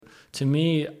to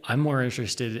me, I'm more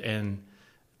interested in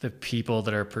the people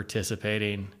that are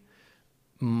participating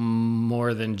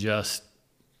more than just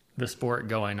the sport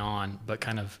going on, but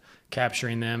kind of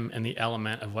capturing them and the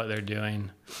element of what they're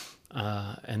doing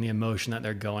and the emotion that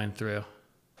they're going through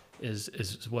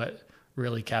is what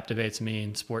really captivates me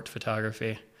in sport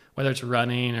photography, whether it's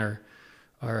running or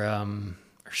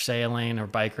sailing or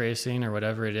bike racing or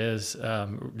whatever it is.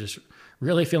 Just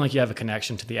really feeling like you have a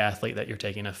connection to the athlete that you're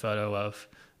taking a photo of.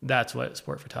 That's what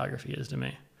sport photography is to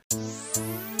me.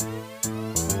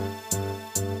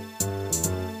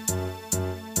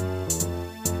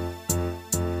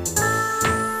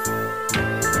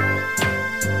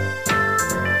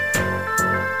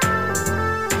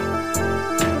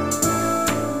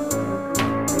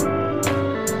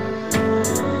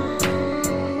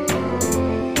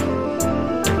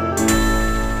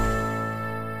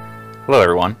 Hello,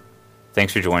 everyone.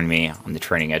 Thanks for joining me on the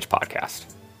Training Edge podcast.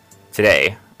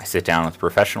 Today, I sit down with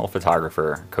professional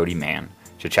photographer Cody Mann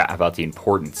to chat about the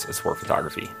importance of sport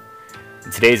photography.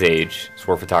 In today's age,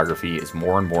 sport photography is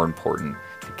more and more important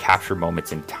to capture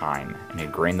moments in time and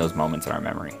ingrain those moments in our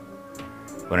memory.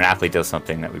 When an athlete does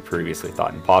something that we previously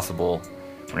thought impossible,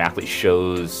 when an athlete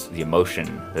shows the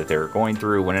emotion that they're going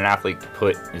through, when an athlete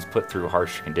is put through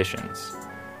harsh conditions,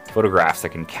 photographs that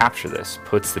can capture this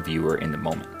puts the viewer in the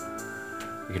moment.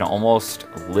 You can almost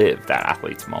live that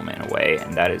athlete's moment in a way,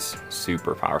 and that is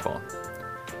super powerful.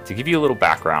 To give you a little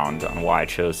background on why I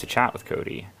chose to chat with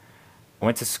Cody, I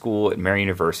went to school at Mary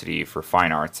University for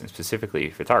fine arts and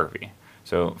specifically photography.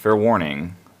 So fair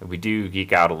warning, we do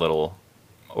geek out a little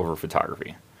over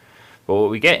photography. But what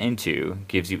we get into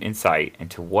gives you insight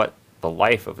into what the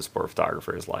life of a sport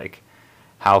photographer is like,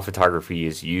 how photography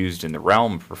is used in the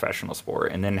realm of professional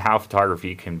sport, and then how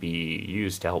photography can be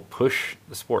used to help push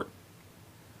the sport.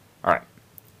 All right.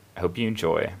 I hope you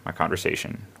enjoy my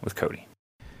conversation with Cody.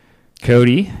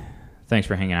 Cody, thanks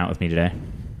for hanging out with me today.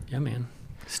 Yeah, man.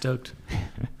 Stoked.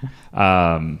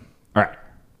 All right.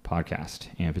 Podcast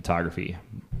and photography,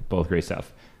 both great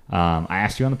stuff. I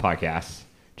asked you on the podcast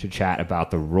to chat about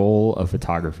the role of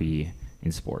photography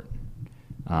in sport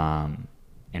and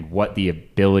what the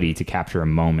ability to capture a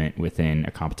moment within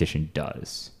a competition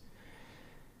does.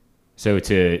 So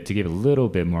to give a little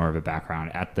bit more of a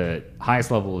background, at the highest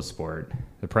level of sport,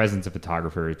 the presence of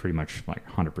photographer is pretty much like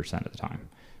 100% of the time,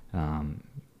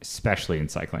 especially in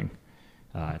cycling.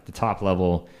 At the top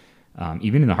level,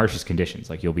 even in the harshest conditions,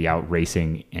 like you'll be out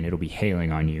racing and it'll be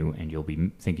hailing on you and you'll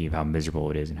be thinking of how miserable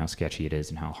it is and how sketchy it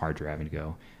is and how hard you're having to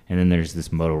go. And then there's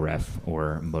this moto ref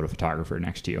or moto photographer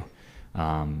next to you,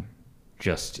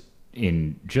 just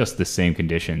in just the same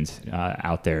conditions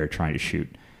out there trying to shoot.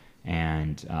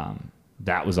 And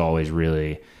that was always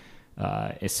really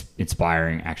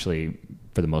inspiring, actually,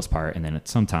 for the most part, and then it's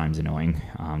sometimes annoying,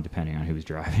 depending on who's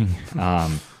driving.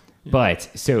 But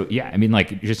so, yeah, I mean,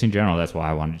 like, just in general, that's why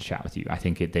I wanted to chat with you. I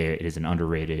think it is an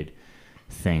underrated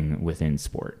thing within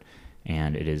sport,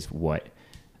 and it is what,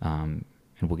 and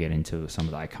we'll get into some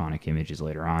of the iconic images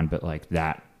later on, but like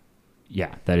that,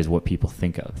 yeah, that is what people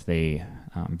think of. They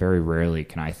very rarely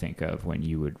can I think of when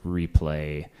you would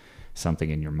replay something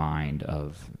in your mind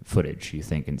of footage. You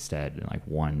think instead like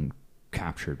one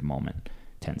captured moment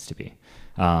tends to be.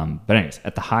 But anyways,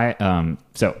 at the high,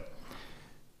 so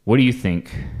what do you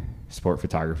think sport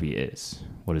photography is?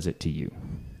 What is it to you?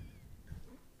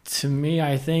 To me,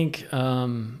 I think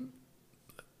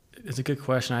it's a good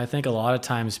question. I think a lot of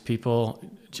times people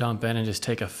jump in and just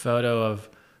take a photo of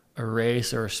a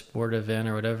race or a sport event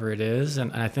or whatever it is.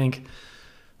 And I think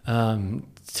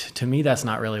to me, that's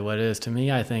not really what it is. To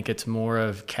me, I think it's more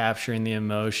of capturing the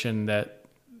emotion that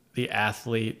the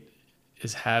athlete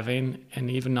is having, and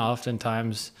even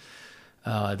oftentimes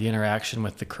the interaction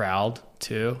with the crowd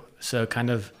too. So kind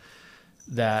of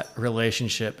that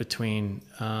relationship between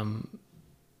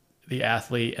the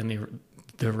athlete and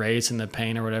the race and the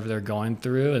pain or whatever they're going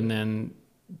through, and then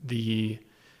the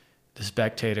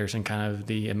spectators and kind of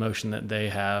the emotion that they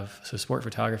have. So sport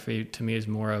photography to me is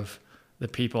more of the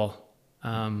people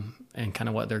and kind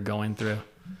of what they're going through.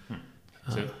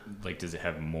 So, like, does it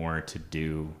have more to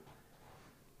do?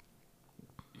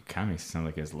 It kind of makes it sound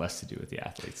like it has less to do with the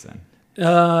athletes then.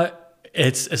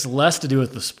 It's less to do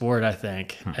with the sport, I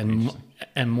think,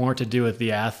 and more to do with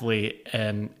the athlete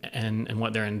and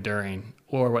what they're enduring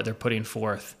or what they're putting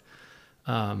forth.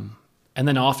 And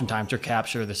then oftentimes to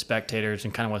capture the spectators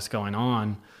and kind of what's going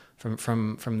on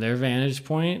from their vantage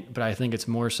point. But I think it's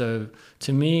more so,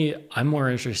 to me, I'm more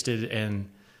interested in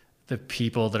the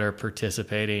people that are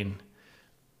participating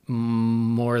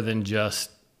more than just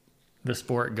the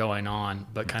sport going on,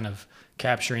 but kind of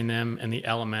capturing them and the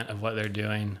element of what they're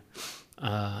doing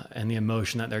and the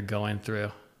emotion that they're going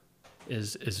through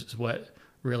is what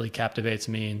really captivates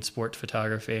me in sport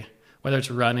photography, whether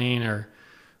it's running or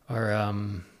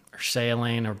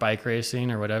sailing or bike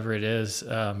racing or whatever it is.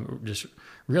 Just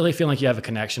really feeling like you have a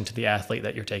connection to the athlete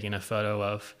that you're taking a photo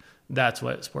of. That's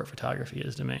what sport photography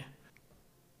is to me.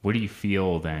 What do you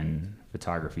feel then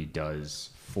photography does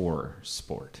for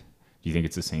sport? Do you think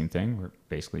it's the same thing where it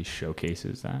basically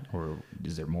showcases that, or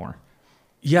is there more?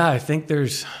 Yeah, I think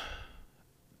there's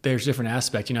different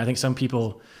aspects. I think some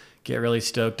people get really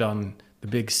stoked on the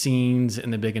big scenes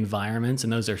and the big environments,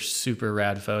 and those are super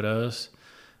rad photos.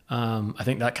 I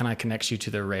think that kind of connects you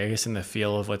to the race and the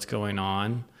feel of what's going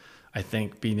on. I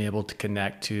think being able to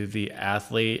connect to the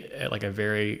athlete at like a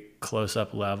very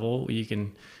close-up level, you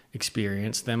can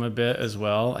experience them a bit as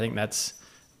well. I think that's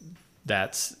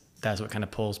what kind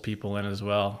of pulls people in as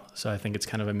well. So I think it's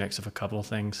kind of a mix of a couple of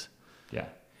things. Yeah.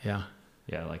 Yeah.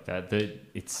 Yeah, like that.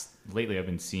 Lately I've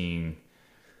been seeing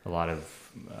a lot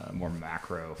of more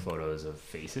macro photos of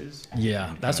faces.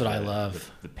 Yeah, that's what I love.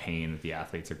 The pain that the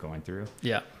athletes are going through.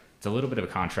 Yeah. It's a little bit of a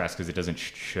contrast because it doesn't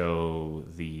show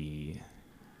the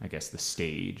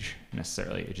stage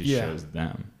necessarily. It just shows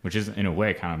them, which is in a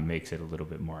way kind of makes it a little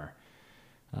bit more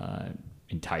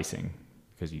enticing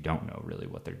because you don't know really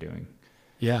what they're doing.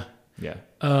 Yeah. Yeah.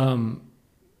 The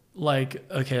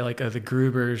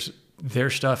Grubers, their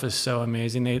stuff is so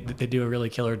amazing. They do a really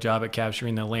killer job at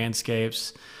capturing the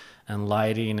landscapes and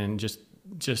lighting and just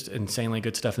insanely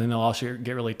good stuff. And then they'll also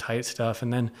get really tight stuff.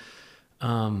 And then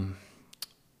I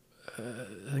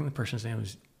think the person's name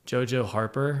was Jojo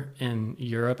Harper in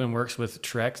Europe and works with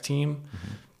Trek's team.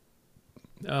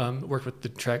 Mm-hmm. Worked with the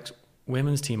Trek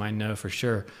women's team, I know for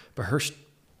sure. But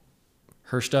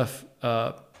her stuff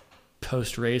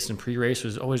post-race and pre-race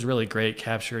was always really great,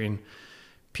 capturing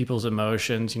people's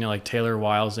emotions. Like Taylor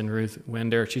Wiles and Ruth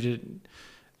Winder, she did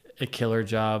a killer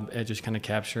job at just kind of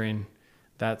capturing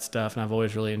that stuff. And I've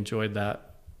always really enjoyed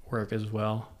that work as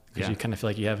well, because you kind of feel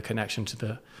like you have a connection to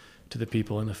the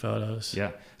people in the photos.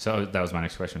 Yeah. So that was my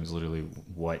next question, was literally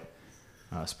what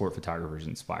sport photographers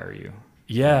inspire you?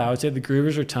 Yeah, I would say the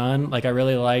Grubers are a ton. Like, I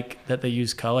really like that they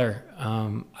use color.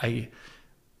 I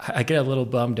get a little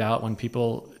bummed out when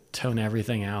people tone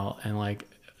everything out and like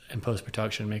in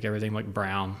post-production make everything like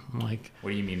brown. Like,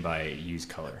 what do you mean by use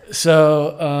color?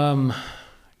 So,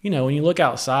 when you look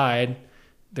outside,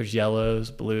 there's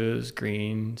yellows, blues,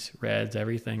 greens, reds,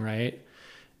 everything, right?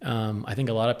 I think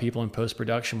a lot of people in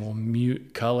post-production will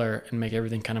mute color and make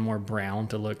everything kind of more brown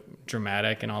to look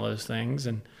dramatic and all those things.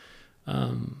 And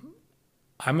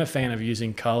I'm a fan of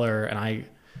using color, and I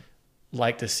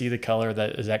like to see the color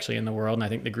that is actually in the world. And I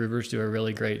think the Grubers do a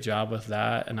really great job with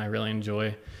that. And I really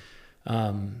enjoy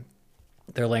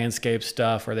their landscape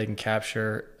stuff where they can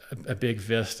capture a big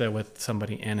vista with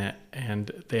somebody in it. And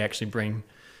they actually bring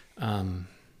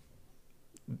the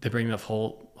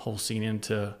whole scene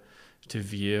into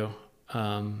view.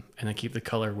 And they keep the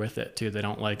color with it too. They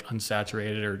don't like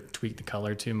unsaturated it or tweak the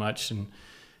color too much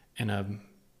in a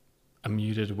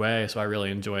muted way. So I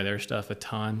really enjoy their stuff a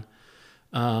ton.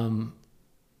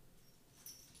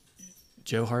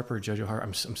 Jojo Harper.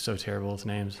 I'm so terrible with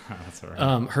names. That's all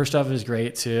right. Her stuff is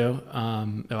great too.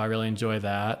 I really enjoy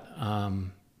that.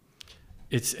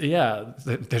 There's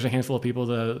a handful of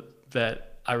people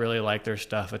that I really like their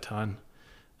stuff a ton.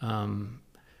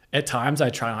 At times I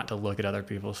try not to look at other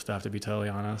people's stuff, to be totally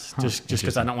honest, just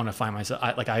because I don't want to find myself.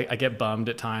 I get bummed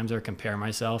at times or compare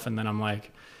myself, and then I'm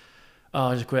like, oh,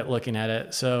 I'll just quit looking at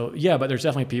it. So yeah, but there's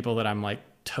definitely people that I'm like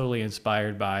totally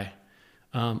inspired by.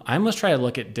 I almost try to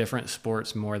look at different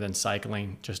sports more than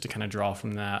cycling, just to kind of draw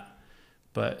from that.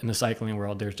 But in the cycling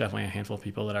world, there's definitely a handful of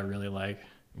people that I really like.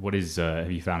 What is, have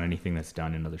you found anything that's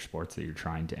done in other sports that you're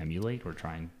trying to emulate or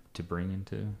trying to bring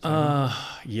into cycling?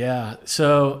 Yeah.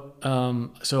 So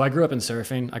I grew up in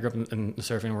surfing. I grew up in the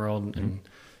surfing world and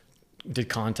did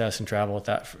contests and travel with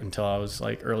that until I was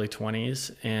like early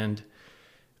 20s. And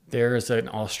there's an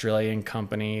Australian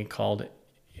company called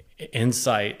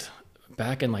Insight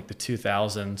back in like the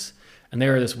 2000s. And they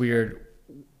were this weird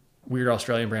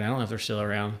Australian brand. I don't know if they're still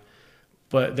around,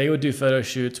 but they would do photo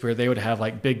shoots where they would have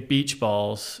like big beach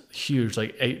balls, huge,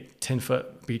 like 8-10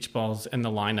 foot beach balls in the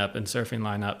lineup and surfing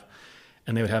lineup.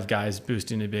 And they would have guys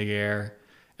boosting to big air,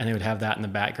 and they would have that in the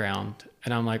background.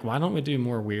 And I'm like, why don't we do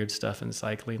more weird stuff in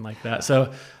cycling like that?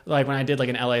 So like when I did like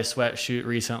an LA Sweat shoot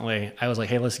recently, I was like,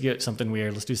 hey, let's get something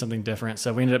weird. Let's do something different.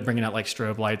 So we ended up bringing out like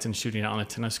strobe lights and shooting it on a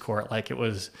tennis court like it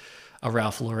was a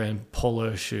Ralph Lauren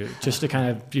polo shoot, just to kind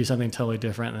of do something totally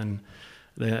different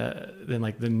than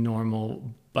like the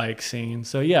normal bike scene.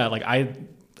 So yeah, like I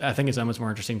think it's almost more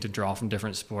interesting to draw from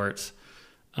different sports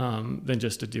than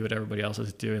just to do what everybody else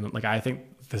is doing. Like, I think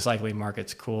the cycling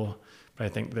market's cool, but I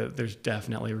think that there's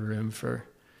definitely room for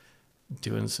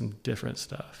doing some different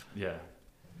stuff. Yeah.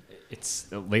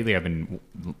 It's lately I've been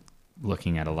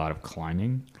looking at a lot of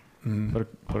climbing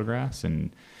photographs,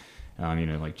 and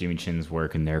like Jimmy Chin's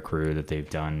work and their crew that they've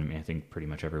done. I mean, I think pretty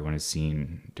much everyone has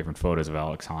seen different photos of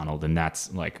Alex Honnold, and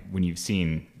that's like, when you've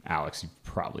seen Alex, you've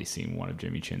probably seen one of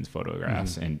Jimmy Chin's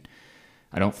photographs. And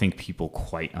I don't think people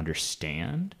quite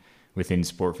understand within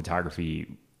sport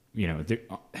photography.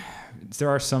 There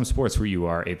are some sports where you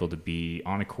are able to be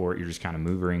on a court, you're just kind of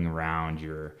moving around,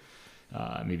 you're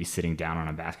maybe sitting down on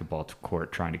a basketball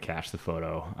court trying to catch the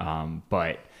photo.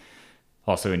 But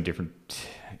also in different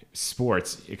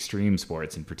sports, extreme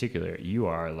sports in particular, you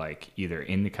are like either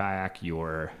in the kayak,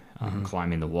 you're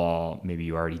climbing the wall. Maybe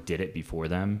you already did it before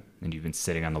them and you've been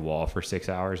sitting on the wall for 6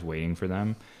 hours waiting for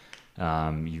them.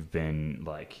 You've been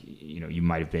like, you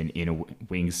might have been in a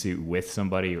wingsuit with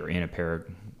somebody or in a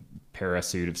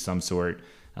parasuit of some sort.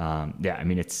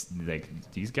 It's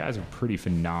like, these guys are pretty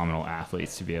phenomenal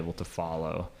athletes to be able to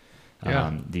follow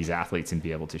these athletes and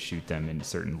be able to shoot them in a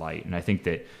certain light. And I think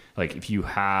that, like, if you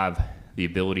have the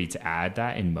ability to add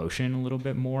that in motion a little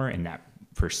bit more and that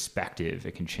perspective,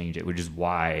 it can change it, which is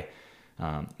why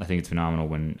I think it's phenomenal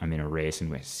when I'm in a race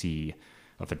and I see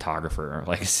a photographer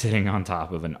like sitting on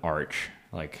top of an arch,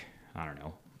 like, I don't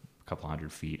know, a couple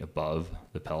 100 feet above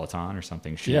the peloton or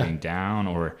something, shooting down,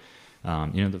 or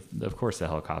of course the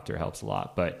helicopter helps a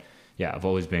lot. But yeah, I've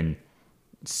always been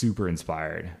super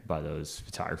inspired by those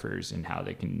photographers and how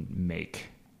they can make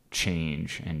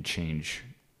change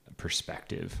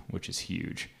perspective, which is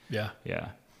huge.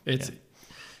 It's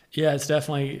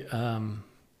definitely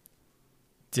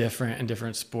different in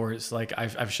different sports. Like,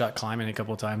 I've shot climbing a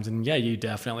couple of times, and you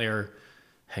definitely are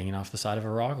hanging off the side of a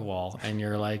rock wall, and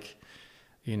you're like,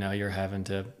 you're having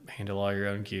to handle all your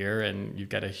own gear, and you've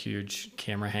got a huge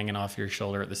camera hanging off your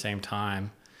shoulder at the same time.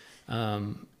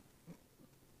 I've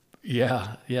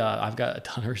got a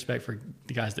ton of respect for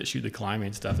the guys that shoot the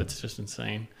climbing stuff. It's just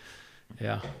insane.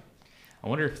 Yeah. I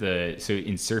wonder if so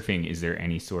in surfing, is there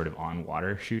any sort of on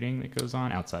water shooting that goes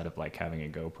on outside of like having a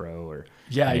GoPro or?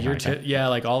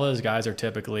 Like all those guys are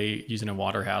typically using a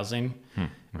water housing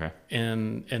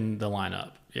in the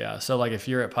lineup. Yeah. So like if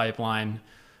you're at Pipeline,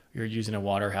 you're using a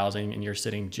water housing and you're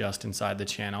sitting just inside the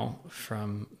channel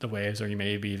from the waves, or you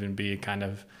maybe even be kind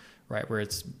of right where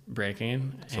it's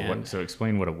breaking. So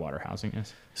explain what a water housing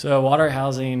is. So a water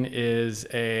housing is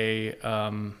a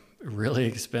really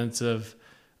expensive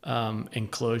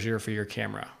enclosure for your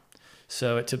camera.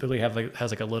 So it typically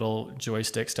has like a little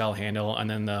joystick style handle, and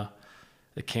then the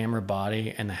camera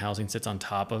body and the housing sits on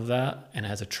top of that, and it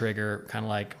has a trigger, kind of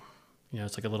like,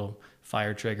 it's like a little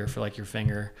fire trigger for like your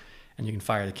finger, and you can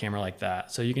fire the camera like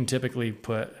that. So you can typically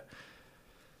put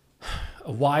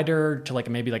a wider to like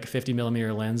maybe like a 50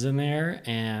 millimeter lens in there,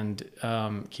 and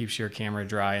keeps your camera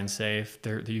dry and safe.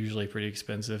 They're usually pretty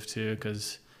expensive too,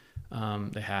 because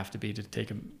they have to be to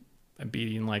take a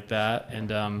beating like that. And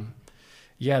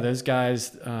those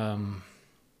guys are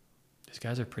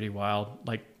pretty wild.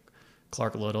 Like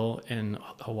Clark Little in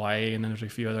Hawaii, and then there's a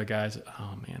few other guys.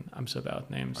 Oh man, I'm so bad with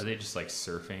names. Are they just like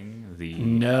surfing the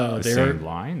same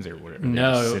lines, or what?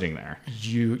 No, just sitting there.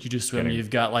 You just swim. You've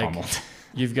got like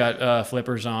you've got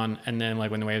flippers on, and then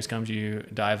like when the waves comes, you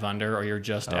dive under, or you're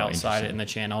just outside it in the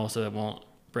channel so it won't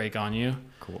break on you.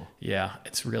 Cool. Yeah,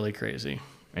 it's really crazy.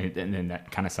 And then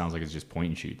that kind of sounds like it's just point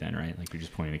and shoot then, right? Like you're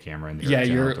just pointing the camera in the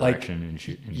you're direction like, and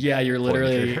shoot. You're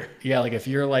literally, like if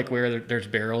you're like where there's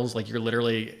barrels, like you're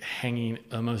literally hanging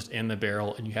almost in the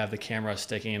barrel, and you have the camera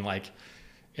sticking like,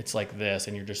 it's like this,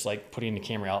 and you're just like putting the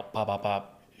camera out, pop, pop,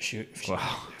 pop, shoot a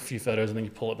few photos, and then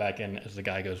you pull it back in as the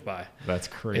guy goes by. That's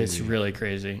crazy. It's really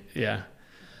crazy. Yeah.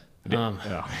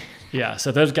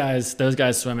 So those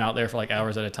guys swim out there for like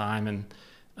hours at a time, and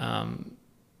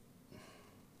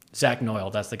Zach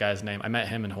Noyle, that's the guy's name. I met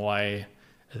him in Hawaii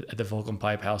at the Vulcan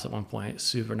Pipe House at one point.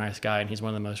 Super nice guy, and he's one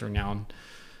of the most renowned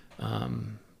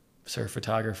surf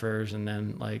photographers. And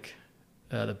then like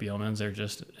the Bielmans, they're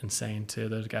just insane too.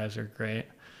 Those guys are great.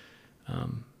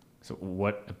 So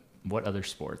what other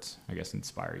sports, I guess,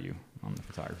 inspire you on the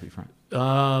photography front?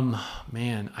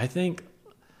 Man, I think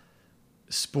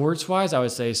sports-wise, I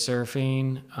would say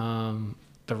surfing.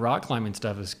 The rock climbing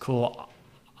stuff is cool.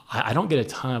 I don't get a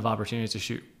ton of opportunities to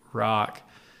shoot rock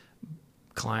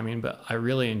climbing, but I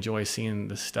really enjoy seeing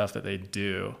the stuff that they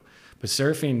do. But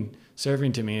surfing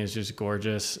to me is just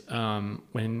gorgeous.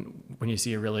 When you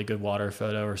see a really good water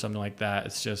photo or something like that,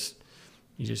 it's just,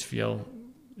 you just feel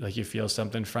like you feel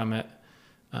something from it.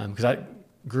 Because I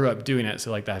grew up doing it,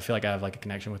 so like that, I feel like I have like a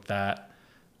connection with that.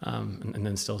 and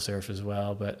then still surf as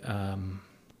well. But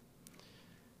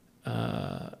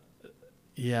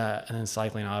yeah, and then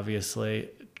cycling, obviously.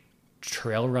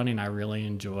 Trail running, I really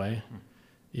enjoy.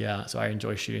 Yeah, so I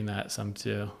enjoy shooting that some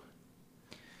too.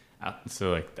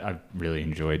 So like I've really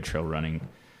enjoyed trail running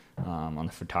on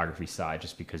the photography side,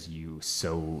 just because you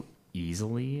so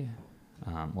easily,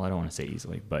 well, I don't want to say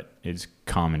easily, but it's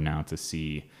common now to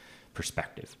see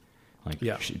perspective. Like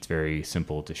it's very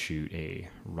simple to shoot a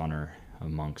runner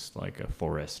amongst like a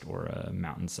forest or a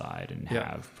mountainside and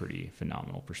have pretty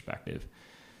phenomenal perspective,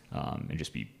 and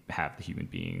just have the human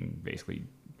being basically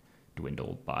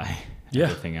dwindled by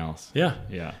everything else. Yeah.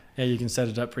 You can set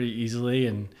it up pretty easily,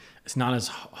 and it's not as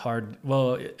hard.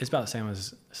 Well, it's about the same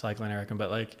as cycling, I reckon,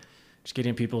 but like just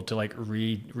getting people to like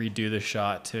redo the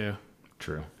shot too.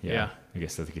 True. Yeah. I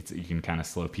guess I think you can kind of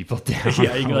slow people down.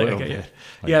 Yeah, you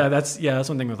can that's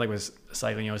one thing with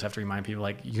cycling. You always have to remind people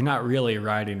like you're not really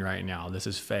riding right now. This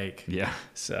is fake. Yeah.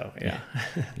 So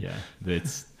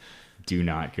It's do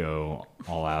not go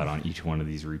all out on each one of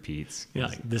these repeats. Yeah,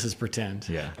 like, this is pretend.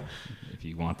 Yeah. If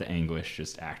you want the anguish,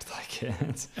 just act like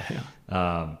it.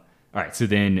 All right. So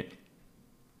then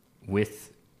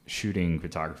with shooting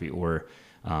photography or,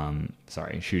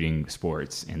 shooting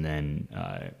sports and then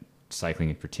cycling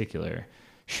in particular,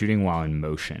 shooting while in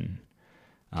motion,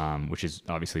 which is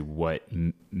obviously what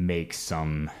makes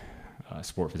some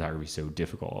sport photography so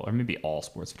difficult, or maybe all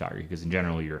sports photography, because in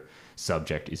general your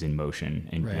subject is in motion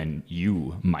and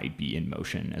you might be in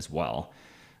motion as well.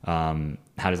 How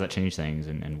does that change things,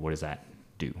 and what does that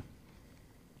do?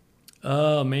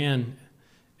 Oh man,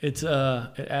 it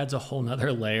adds a whole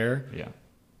nother layer. Yeah,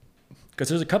 because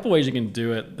there's a couple ways you can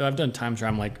do it. I've done times where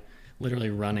I'm like literally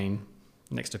running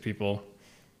next to people,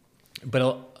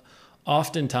 but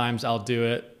oftentimes I'll do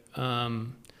it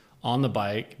on the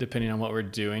bike, depending on what we're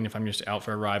doing. If I'm just out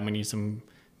for a ride, we need some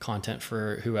content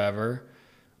for whoever,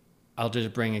 I'll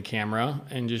just bring a camera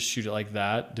and just shoot it like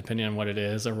that, depending on what it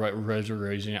is. Or what roads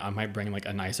we're using. I might bring like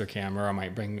a nicer camera. I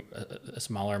might bring a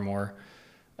smaller, more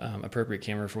appropriate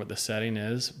camera for what the setting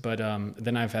is. But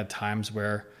then I've had times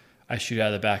where I shoot out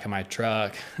of the back of my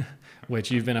truck,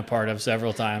 which you've been a part of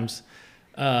several times.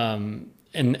 And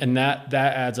that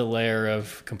adds a layer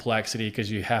of complexity, because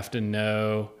you have to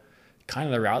know kind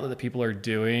of the route that the people are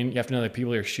doing. You have to know the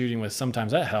people you're shooting with.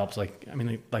 Sometimes that helps. Like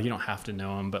you don't have to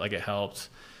know them, but like it helps.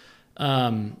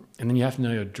 And then you have to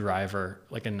know your driver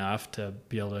like enough to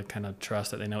be able to kind of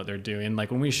trust that they know what they're doing. Like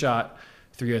when we shot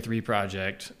 303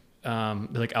 Project,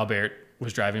 like Albert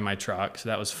was driving my truck, so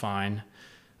that was fine.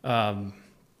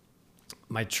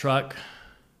 My truck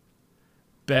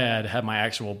bed had my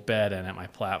actual bed in it, my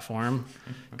platform,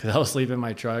 because I was sleeping in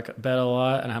my truck bed a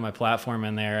lot, and I had my platform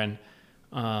in there, and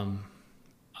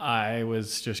I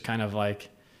was just kind of like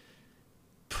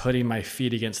putting my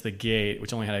feet against the gate,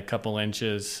 which only had a couple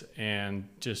inches, and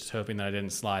just hoping that I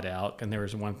didn't slide out. And there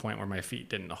was one point where my feet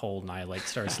didn't hold, and I like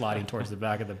started sliding towards the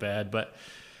back of the bed. But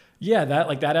yeah,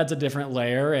 that adds a different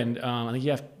layer, and I think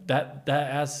that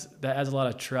adds a lot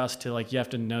of trust to, like, you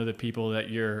have to know the people that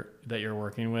you're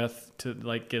working with to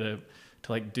like to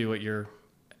do what you're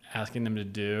asking them to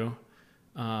do,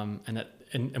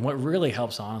 and what really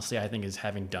helps, honestly, I think, is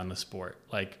having done the sport,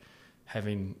 like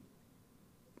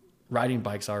riding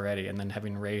bikes already, and then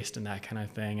having raced and that kind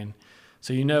of thing, and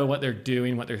so you know what they're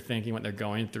doing, what they're thinking, what they're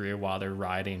going through while they're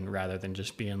riding, rather than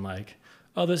just being like,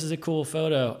 oh, this is a cool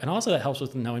photo. And also that helps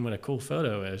with knowing what a cool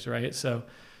photo is, right? So,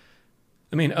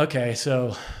 I mean, okay,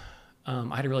 so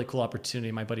I had a really cool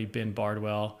opportunity. My buddy Ben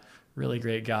Bardwell, really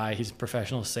great guy. He's a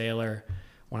professional sailor.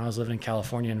 When I was living in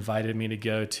California, invited me to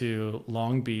go to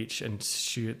Long Beach and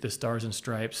shoot the Stars and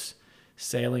Stripes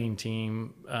sailing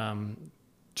team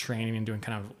training and doing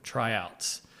kind of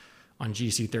tryouts on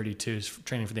GC32s,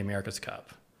 training for the America's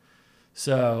Cup.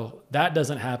 So that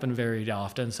doesn't happen very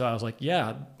often. So I was like,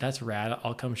 yeah, that's rad.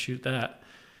 I'll come shoot that.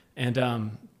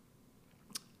 And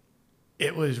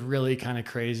it was really kind of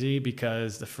crazy,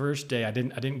 because the first day I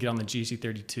didn't get on the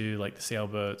GC32, like the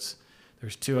sailboats.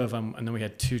 There's two of them, and then we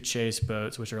had two chase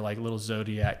boats, which are like little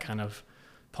Zodiac kind of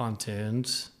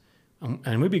pontoons.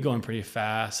 And we'd be going pretty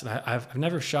fast. And I've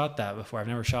never shot that before. I've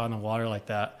never shot in the water like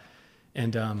that.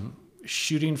 And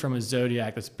shooting from a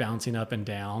Zodiac that's bouncing up and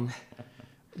down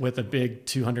with a big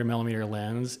 200 millimeter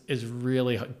lens is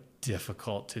really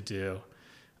difficult to do.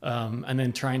 And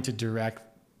then trying to direct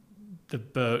the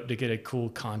boat to get a cool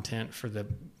content for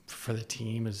the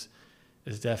team is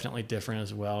definitely different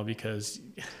as well, because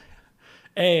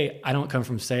I don't come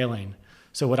from sailing.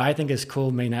 So what I think is cool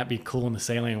may not be cool in the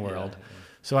sailing world. Yeah.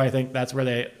 So I think that's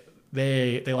where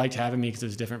they liked having me, because it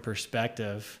was a different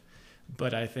perspective.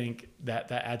 but I think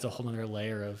that adds a whole other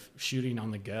layer of shooting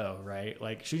on the go, right?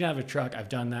 Like shooting out of a truck, I've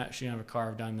done that. Shooting out of a car,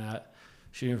 I've done that.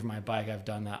 Shooting from my bike, I've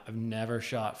done that. I've never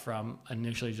shot from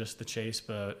initially just the chase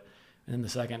boat, and then the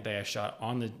second day I shot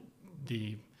on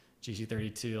the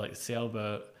GC32, like the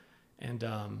sailboat, and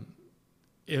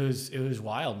it was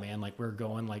wild, man. Like we're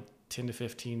going like 10 to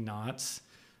 15 knots.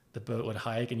 The boat would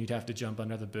hike, and you'd have to jump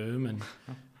under the boom.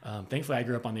 And thankfully, I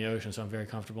grew up on the ocean, so I'm very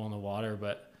comfortable in the water.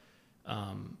 But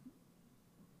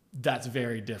that's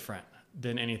very different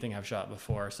than anything I've shot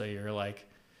before. So you're like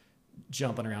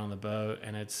jumping around the boat,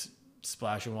 and it's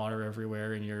splashing water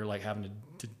everywhere, and you're like having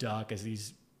to duck as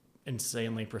these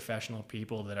insanely professional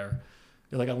people they're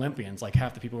like Olympians. Like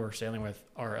half the people we're sailing with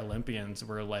are Olympians.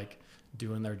 We're like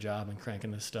doing their job and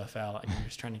cranking this stuff out, and you're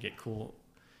just trying to get cool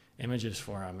images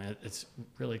for them. It's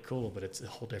really cool, but it's a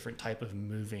whole different type of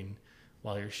moving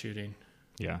while you're shooting.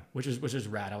 Yeah, which is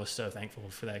rad. I was so thankful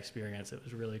for that experience. It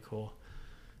was really cool.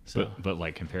 So, but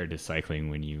like compared to cycling,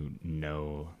 when you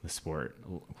know the sport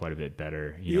quite a bit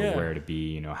better, you know where to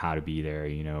be, you know how to be there,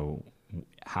 you know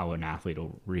how an athlete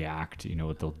will react, you know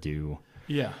what they'll do.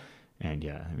 Yeah. And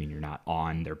I mean, you're not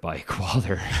on their bike while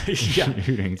they're yeah.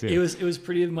 shooting too. It was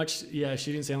pretty much,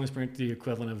 shooting sailing sprint, the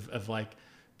equivalent of like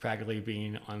practically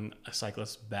being on a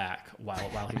cyclist's back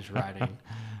while he's riding.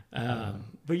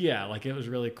 But yeah, like it was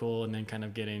really cool. And then kind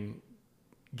of getting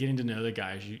to know the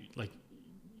guys,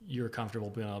 you're comfortable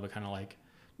being able to kind of like,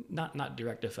 not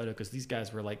direct a photo, because these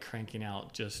guys were like cranking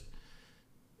out just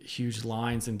huge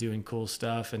lines and doing cool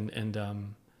stuff. And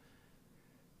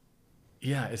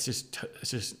it's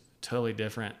just totally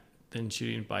different than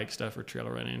shooting bike stuff or trail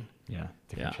running. Yeah,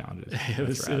 different challenges.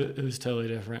 It was totally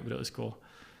different, but it was cool.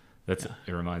 It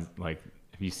reminds, like,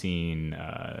 have you seen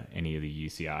any of the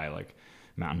UCI like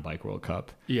Mountain Bike World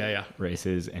Cup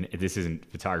races? And this isn't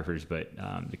photographers, but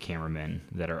the cameramen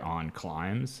that are on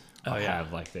climbs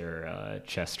have like their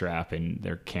chest strap and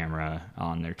their camera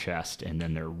on their chest, and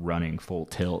then they're running full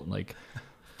tilt, like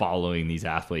following these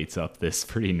athletes up this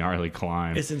pretty gnarly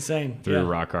climb. It's insane. Through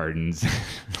rock gardens,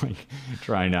 like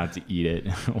trying not to eat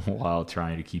it while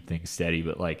trying to keep things steady.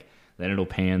 But like then it'll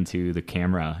pan to the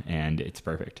camera and it's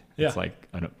perfect. Yeah. It's like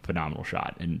a phenomenal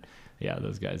shot. And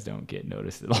those guys don't get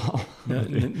noticed at all.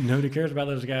 Nobody cares about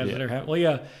those guys that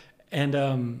are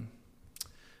and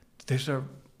there's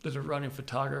a running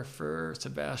photographer,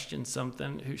 Sebastian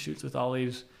something, who shoots with all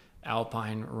these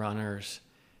alpine runners.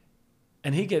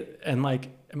 And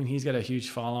he's got a huge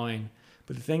following,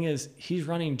 but the thing is, he's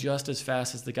running just as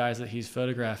fast as the guys that he's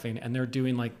photographing, and they're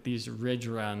doing like these ridge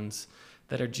runs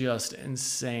that are just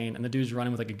insane. And the dude's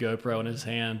running with like a GoPro in his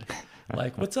hand,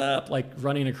 like, what's up? Like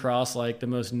running across like the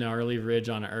most gnarly ridge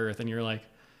on earth. And you're like,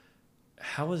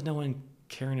 how is no one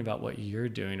caring about what you're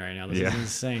doing right now? This is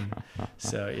insane.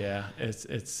 So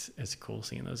it's cool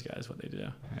seeing those guys, what they do.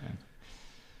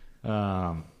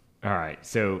 All right.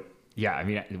 So, I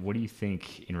mean, what do you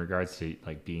think in regards to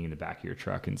like being in the back of your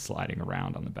truck and sliding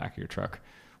around on the back of your truck?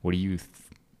 What do you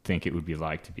think it would be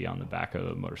like to be on the back of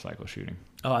a motorcycle shooting?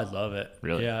 Oh, I'd love it.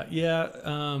 Really? Yeah.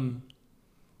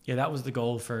 That was the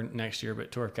goal for next year,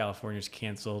 but Tour of California's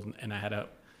canceled, and I had a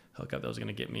hookup that was going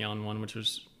to get me on one, which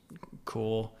was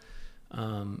cool.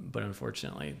 But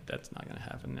unfortunately, that's not going to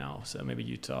happen now. So maybe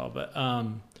Utah. But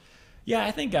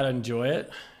I think I'd enjoy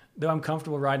it. Though I'm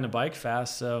comfortable riding a bike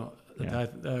fast, so I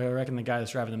reckon the guy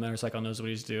that's driving the motorcycle knows what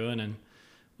he's doing.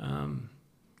 And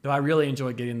though I really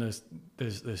enjoy getting those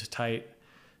tight,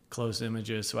 close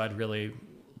images, so I'd really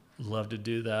love to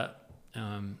do that.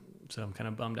 So I'm kind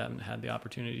of bummed I haven't had the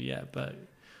opportunity yet, but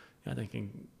I think in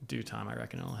due time, I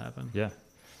reckon it'll happen.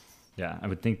 Yeah, I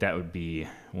would think that would be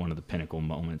one of the pinnacle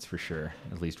moments for sure,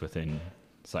 at least within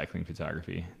cycling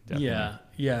photography. Definitely.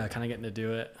 Yeah, kind of getting to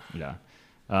do it. Yeah.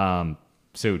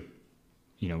 So,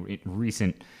 in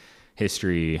recent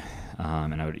history,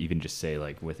 and I would even just say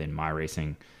like within my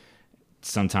racing,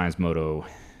 sometimes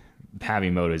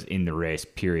having motos in the race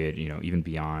period, even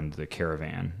beyond the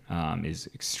caravan, is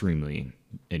extremely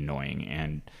annoying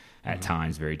and at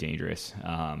times very dangerous.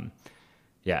 I'm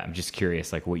just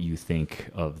curious, like what you think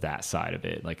of that side of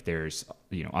it. Like there's,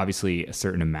 obviously a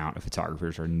certain amount of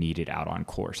photographers are needed out on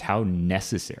course. How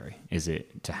necessary is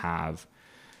it to have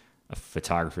a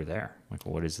photographer there? Like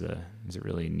is it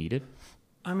really needed?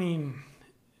 I mean,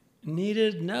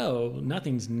 needed? No,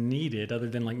 nothing's needed other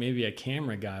than like maybe a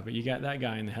camera guy, but you got that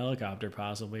guy in the helicopter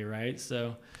possibly, right?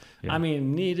 So, I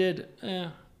mean, needed,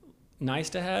 nice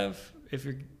to have if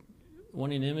you're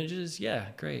wanting images. Yeah,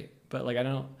 great. But like, I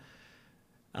don't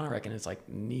reckon it's like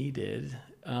needed.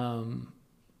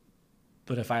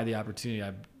 But if I had the opportunity,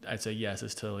 I'd say, yes,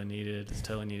 it's totally needed. It's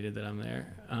totally needed that I'm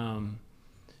there.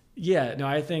 Yeah, no,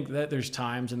 I think that there's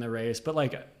times in the race, but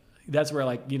like that's where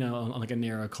like, on like a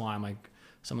narrow climb, like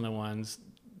some of the ones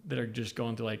that are just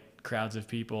going through like crowds of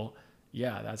people,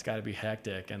 yeah, that's got to be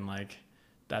hectic, and like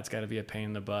that's got to be a pain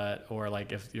in the butt. Or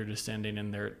like if you're descending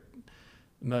and their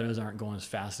motos aren't going as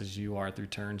fast as you are through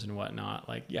turns and whatnot,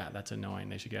 like, yeah, that's annoying.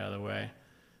 They should get out of the way.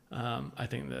 I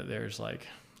think that there's like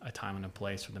a time and a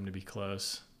place for them to be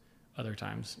close. Other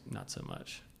times, not so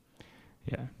much.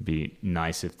 Yeah, be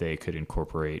nice if they could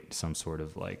incorporate some sort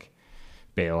of like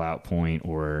bailout point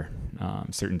or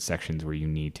certain sections where you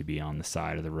need to be on the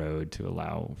side of the road to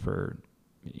allow for,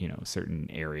 certain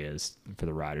areas for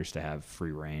the riders to have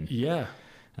free reign. Yeah,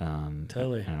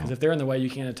 totally. Because if they're in the way, you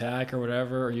can't attack or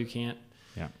whatever, or you can't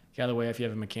get out of the way if you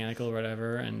have a mechanical or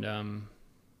whatever. And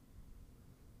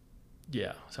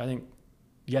so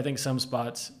I think some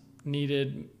spots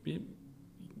needed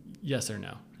yes or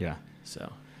no. Yeah.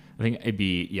 So I think it'd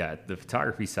be, the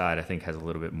photography side, I think, has a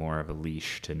little bit more of a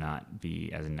leash to not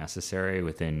be as necessary.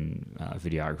 Within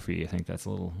videography, I think that's a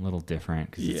little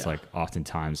different, because it's like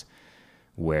oftentimes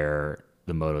where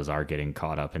the motos are getting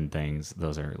caught up in things,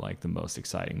 those are like the most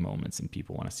exciting moments and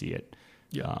people want to see it.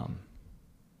 Yeah.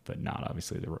 But not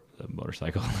obviously the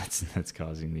motorcycle that's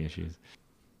causing the issues.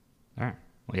 All right.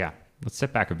 Well, yeah, let's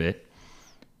step back a bit.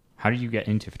 How did you get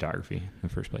into photography in the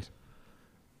first place?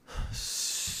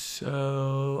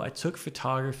 So I took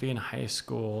photography in high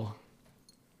school,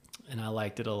 and I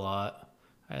liked it a lot.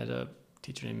 I had a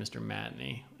teacher named Mr.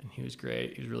 Matney, and he was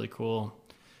great. He was really cool.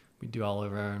 We'd do all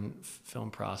of our own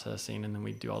film processing, and then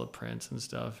we'd do all the prints and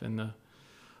stuff in the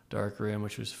dark room,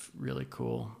 which was really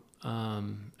cool.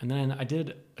 And then I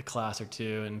did a class or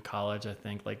two in college, I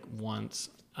think, like once.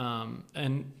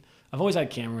 And I've always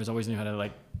had cameras, always knew how to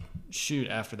like shoot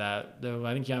after that. Though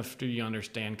I think after you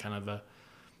understand kind of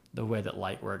the way that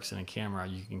light works in a camera,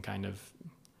 you can kind of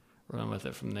run with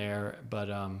it from there.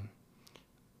 But I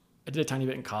did a tiny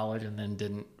bit in college and then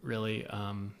didn't really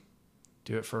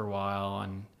do it for a while.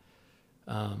 And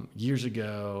years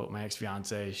ago, my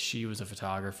ex-fiance, she was a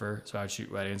photographer, so I would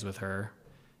shoot weddings with her.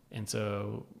 And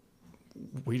so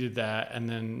we did that. And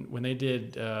then when they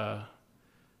did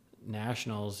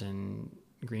nationals in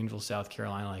Greenville, South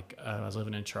Carolina, like I was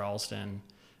living in Charleston,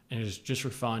 and it was just for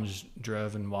fun, just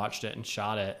drove and watched it and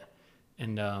shot it.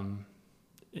 And and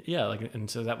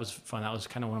so that was fun. That was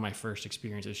kind of one of my first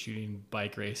experiences shooting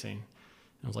bike racing.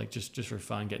 And it was like just for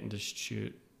fun, getting to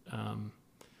shoot.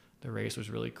 The race was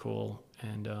really cool.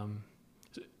 And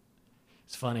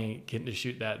it's funny getting to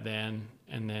shoot that then,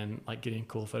 and then like getting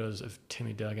cool photos of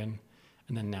Timmy Duggan,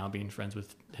 and then now being friends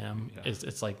with him. Yeah.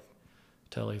 It's like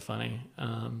totally funny.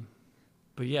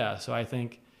 But yeah, so I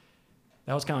think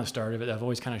that was kind of the start of it. I've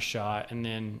always kind of shot. And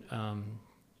then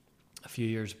a few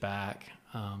years back,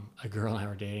 a girl and I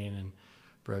were dating and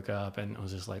broke up, and I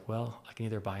was just like, well, I can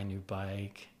either buy a new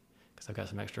bike because I've got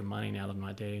some extra money now that I'm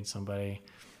not dating somebody,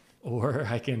 or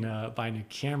I can buy a new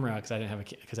camera because I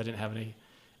didn't have any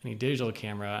digital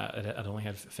camera. I'd only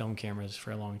had film cameras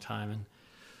for a long time. And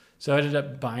so I ended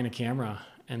up buying a camera,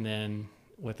 and then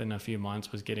within a few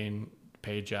months was getting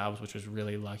paid jobs, which was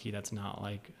really lucky. That's not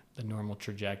like the normal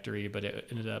trajectory, but it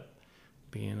ended up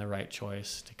being the right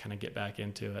choice to kind of get back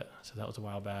into it. So that was a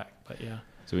while back, but yeah.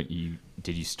 So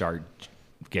did you start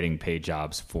getting paid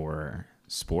jobs for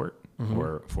sport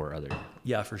or for other?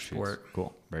 Yeah, for sport. Shoots?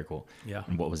 Cool. Very cool. Yeah.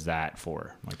 And what was that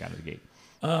for, like out of the gate?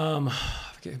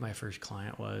 I forget who my first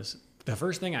client was. The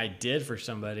first thing I did for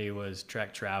somebody was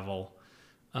Trek Travel.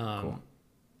 Cool.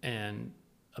 And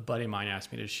a buddy of mine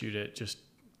asked me to shoot it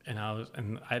and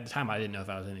at the time I didn't know if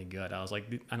I was any good. I was like,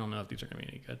 I don't know if these are going to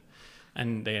be any good.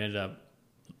 And they ended up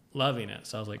loving it.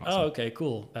 So I was like, awesome. Oh, okay,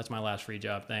 cool. That's my last free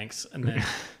job. Thanks. And then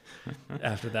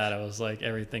after that, I was like,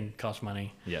 everything costs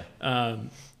money. Yeah.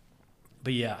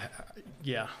 But yeah.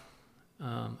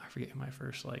 I forget who my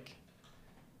first like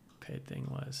paid thing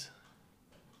was.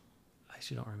 I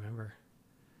actually don't remember.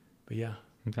 But yeah.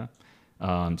 Okay.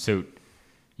 So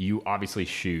you obviously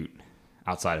shoot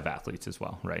outside of athletes as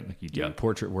well, right? Like you do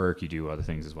portrait work, you do other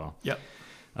things as well. Yep.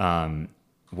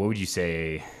 What would you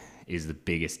say is the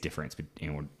biggest difference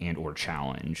and or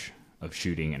challenge of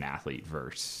shooting an athlete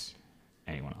versus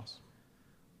anyone else?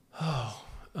 I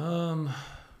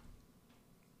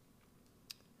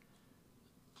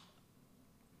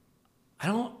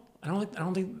don't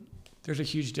think there's a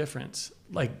huge difference.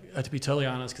 Like to be totally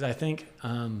honest, because I think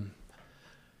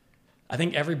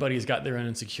everybody's got their own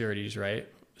insecurities, right?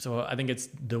 So I think it's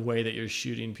the way that you're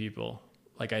shooting people.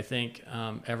 Like I think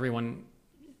everyone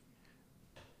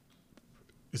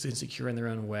is insecure in their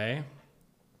own way.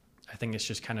 I think it's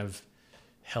just kind of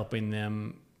helping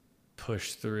them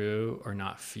push through or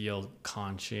not feel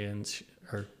conscious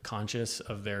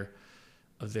of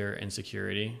their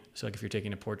insecurity. So like if you're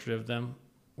taking a portrait of them,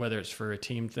 whether it's for a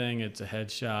team thing, it's a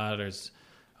headshot, or it's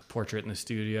a portrait in the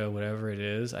studio, whatever it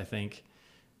is, I think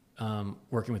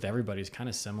working with everybody is kind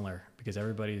of similar, because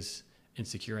everybody's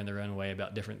insecure in their own way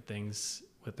about different things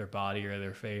with their body or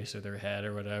their face or their head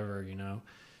or whatever, you know.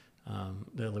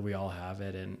 We all have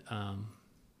it. And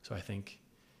so I think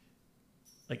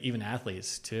like even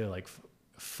athletes too, like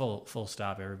full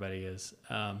stop, everybody is.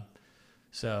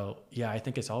 So yeah, I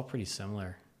think it's all pretty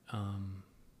similar.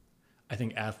 I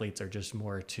think athletes are just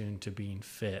more attuned to being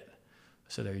fit,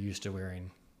 so they're used to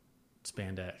wearing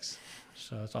spandex.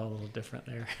 So it's all a little different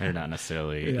there. They're not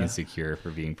necessarily insecure for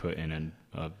being put in an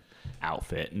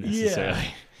outfit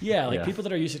necessarily. Yeah, people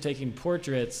that are used to taking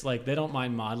portraits, like they don't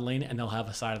mind modeling, and they'll have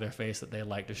a side of their face that they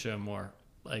like to show more.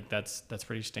 Like that's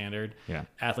pretty standard. Yeah.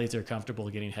 Athletes are comfortable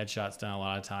getting headshots done a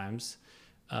lot of times.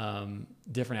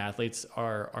 Different athletes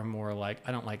are more like,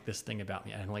 I don't like this thing about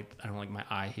me. I don't like my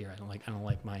eye here. I don't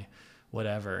like my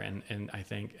whatever. And I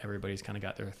think everybody's kind of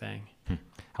got their thing.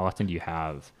 How often do you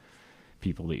have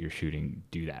people that you're shooting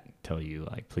do that? Tell you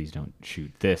like, please don't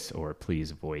shoot this, or please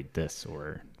avoid this,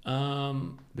 or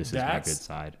this is my good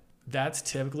side? That's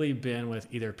typically been with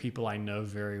either people I know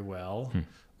very well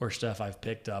or stuff I've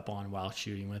picked up on while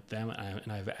shooting with them.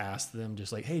 And I've asked them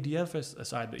just like, hey, do you have a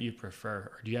side that you prefer?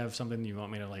 Or do you have something you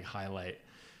want me to like highlight?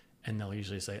 And they'll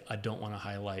usually say, I don't want to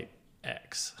highlight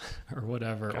X or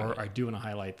whatever, or I do want to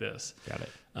highlight this. Got it.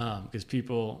 Because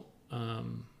people,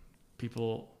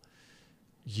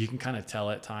 you can kind of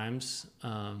tell at times.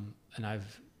 And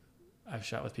I've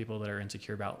shot with people that are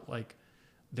insecure about like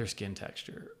their skin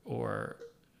texture or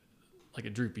like a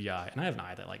droopy eye. And I have an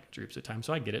eye that like droops at times,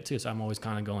 so I get it too. So I'm always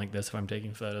kind of going like this if I'm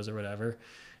taking photos or whatever,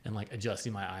 and like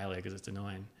adjusting my eyelid because it's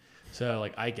annoying. So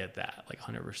like I get that like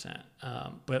 100%.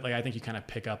 But like I think you kind of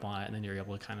pick up on it, and then you're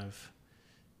able to kind of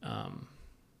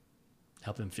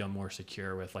help them feel more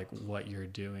secure with like what you're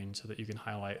doing, so that you can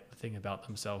highlight the thing about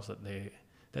themselves that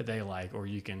they like, or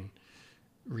you can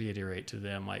reiterate to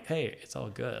them like, hey, it's all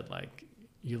good. Like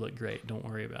you look great. Don't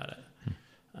worry about it.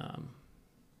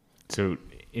 So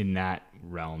in that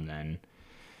realm, then,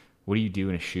 what do you do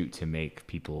in a shoot to make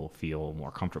people feel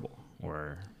more comfortable,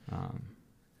 or,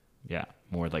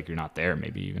 more like you're not there,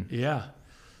 maybe even? Yeah.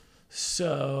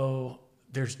 So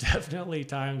there's definitely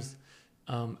times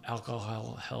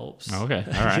alcohol helps. Okay.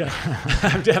 All right. Yeah.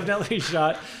 I've definitely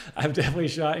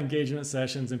shot engagement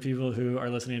sessions, and people who are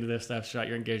listening to this have shot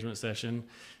your engagement session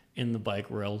in the bike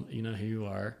world. You know who you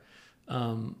are.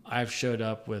 I've showed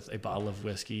up with a bottle of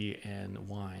whiskey and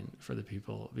wine for the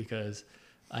people, because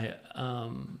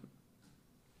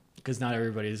because not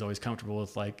everybody is always comfortable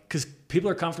with because people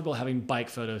are comfortable having bike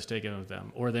photos taken of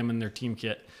them or them in their team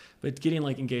kit, but getting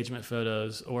like engagement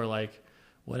photos or like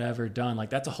whatever done, like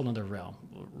that's a whole nother realm,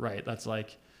 right? That's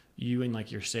like you in like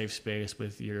your safe space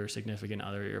with your significant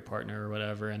other, your partner or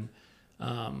whatever. And,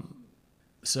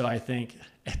 so I think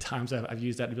at times I've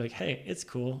used that to be like, hey, it's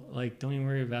cool. Like, don't even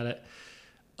worry about it.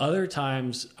 Other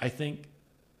times I think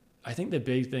the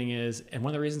big thing is, and one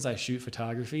of the reasons I shoot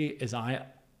photography is I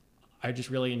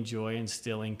just really enjoy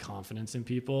instilling confidence in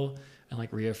people and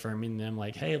like reaffirming them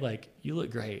like, hey, like you look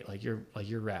great. Like you're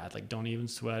rad. Like don't even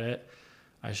sweat it.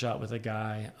 I shot with a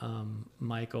guy,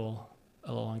 Michael,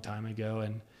 a long time ago,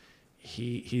 and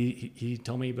he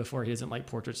told me before he doesn't like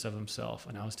portraits of himself,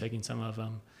 and I was taking some of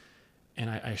them. And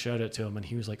I showed it to him, and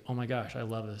he was like, oh my gosh, I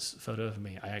love this photo of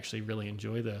me. I actually really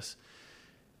enjoy this.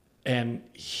 And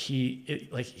he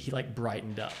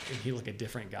brightened up, and he looked a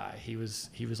different guy. He was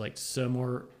like so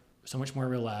much more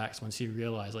relaxed once he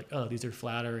realized like, oh, these are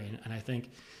flattering. And I think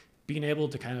being able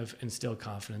to kind of instill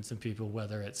confidence in people,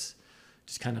 whether it's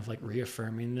just kind of like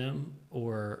reaffirming them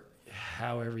or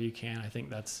however you can, I think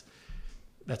that's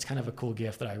kind of a cool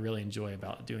gift that I really enjoy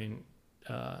about doing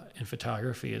in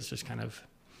photography, is just kind of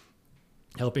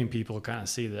helping people kind of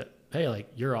see that, hey, like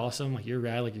you're awesome, like you're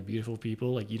rad, like you're beautiful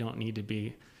people, like you don't need to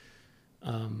be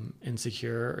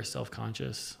insecure or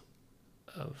self-conscious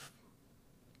of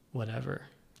whatever.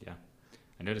 Yeah.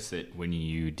 I noticed that when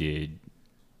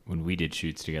we did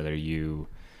shoots together, you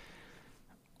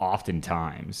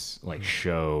oftentimes like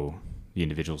show the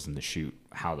individuals in the shoot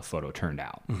how the photo turned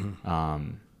out.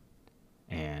 Mm-hmm.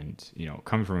 And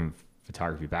coming from a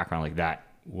photography background, like that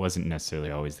wasn't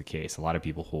necessarily always the case. A lot of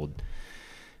people hold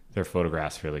their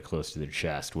photographs fairly close to their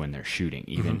chest when they're shooting,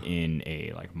 even in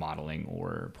a like modeling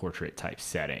or portrait type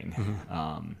setting.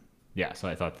 So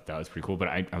I thought that was pretty cool, but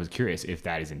I was curious if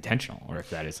that is intentional or if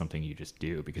that is something you just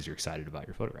do because you're excited about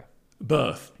your photograph.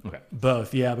 Both. Okay.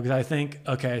 Both. Yeah. Because I think,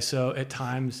 so at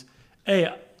times,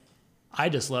 I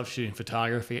just love shooting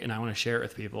photography and I want to share it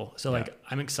with people. So like,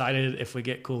 I'm excited if we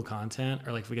get cool content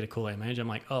or like if we get a cool image, I'm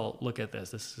like, oh, look at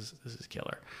this. This is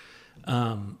killer.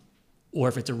 Or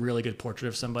if it's a really good portrait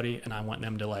of somebody and I want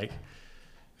them to like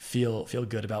feel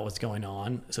good about what's going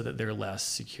on so that they're less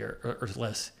secure or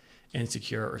less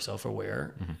insecure or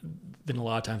self-aware, then a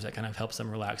lot of times that kind of helps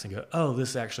them relax and go, oh,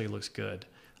 this actually looks good.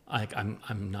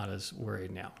 I'm not as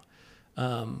worried now.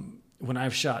 When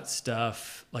I've shot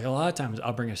stuff, like a lot of times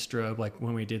I'll bring a strobe. Like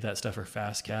when we did that stuff for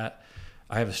FastCat,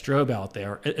 I have a strobe out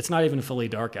there. It's not even fully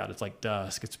dark out. It's like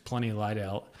dusk. It's plenty of light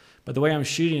out. But the way I'm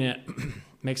shooting it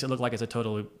makes it look like it's a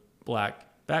totally black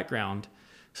background.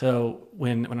 So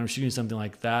when I'm shooting something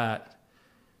like that,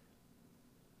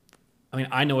 I mean,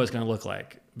 I know what it's going to look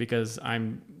like because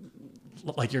I'm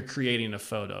like, you're creating a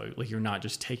photo. Like you're not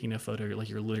just taking a photo. Like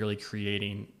you're literally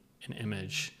creating an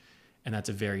image. And that's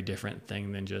a very different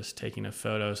thing than just taking a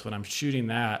photo. So when I'm shooting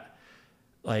that,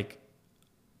 like,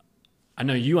 I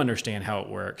know you understand how it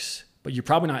works, but you're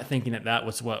probably not thinking that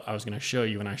was what I was going to show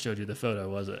you when I showed you the photo,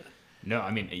 was it? No,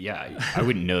 I mean, yeah, I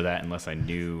wouldn't know that unless I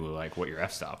knew like what your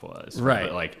f-stop was. Right.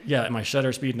 But, like, yeah, my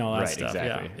shutter speed and all that right, stuff.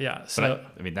 Exactly. Yeah. So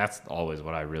I mean, that's always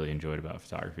what I really enjoyed about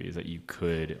photography is that you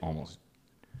could almost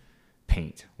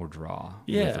paint or draw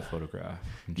with a photograph.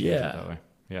 And change it that way.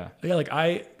 Yeah. Yeah. Like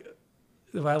I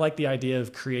like the idea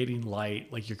of creating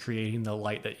light, like you're creating the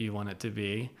light that you want it to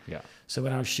be. Yeah. So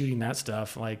when I was shooting that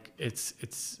stuff, like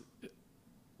it's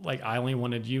like I only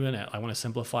wanted you in it. I want to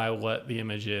simplify what the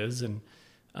image is. And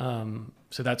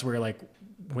so that's where like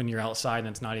when you're outside and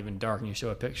it's not even dark and you show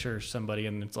a picture of somebody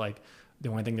and it's like the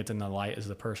only thing that's in the light is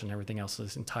the person, everything else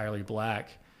is entirely black.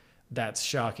 That's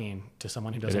shocking to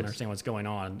someone who doesn't understand what's going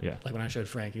on. Yeah. Like when I showed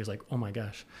Frank, he was like, oh my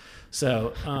gosh.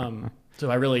 So, so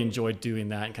I really enjoyed doing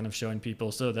that and kind of showing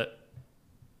people so that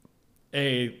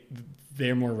A,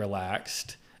 they're more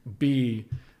relaxed. B,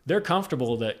 they're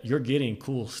comfortable that you're getting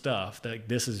cool stuff, that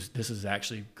this is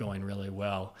actually going really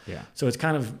well. Yeah. So it's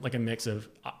kind of like a mix of,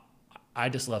 I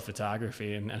just love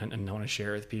photography and I want to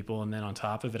share it with people. And then on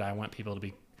top of it, I want people to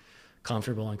be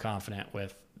comfortable and confident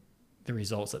with the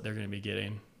results that they're going to be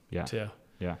getting too.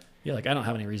 Yeah. Yeah, like I don't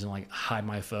have any reason to like hide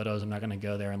my photos. I'm not going to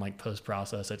go there and like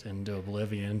post-process it into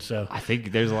oblivion. So I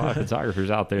think there's a lot of photographers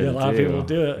out there. yeah, a lot of people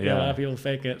do it. Yeah. Yeah, a lot of people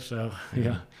fake it. So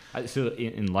yeah. So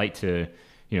in light to,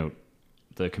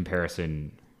 the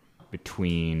comparison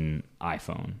between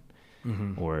iPhone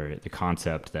or the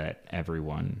concept that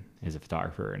everyone is a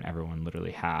photographer and everyone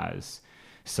literally has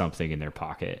something in their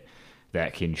pocket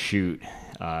that can shoot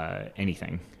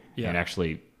anything. Yeah. And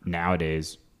actually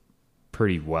nowadays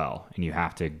pretty well. And you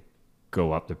have to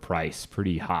go up the price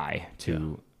pretty high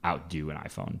to outdo an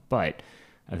iPhone. But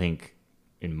I think,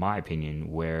 in my opinion,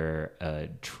 where a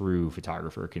true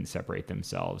photographer can separate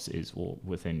themselves is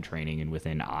within training and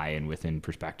within eye and within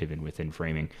perspective and within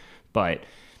framing. But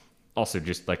also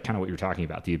just like kind of what you're talking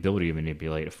about, the ability to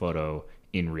manipulate a photo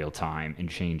in real time and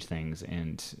change things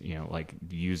and, like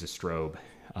use a strobe.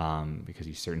 Because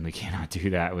you certainly cannot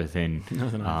do that within,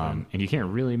 and you can't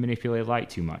really manipulate light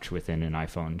too much within an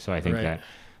iPhone. So I think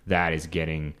that is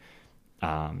getting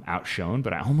outshone.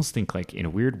 But I almost think like in a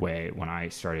weird way, when I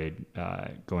started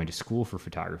going to school for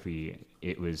photography,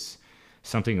 it was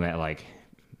something that like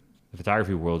the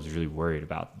photography world is really worried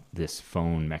about this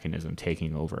phone mechanism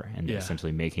taking over and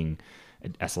essentially making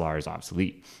SLRs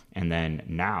obsolete. And then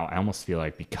now I almost feel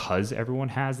like because everyone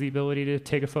has the ability to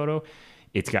take a photo,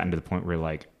 it's gotten to the point where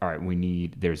like, all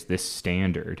right, there's this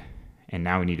standard and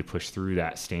now we need to push through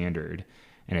that standard.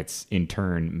 And it's in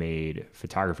turn made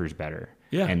photographers better.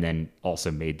 Yeah. And then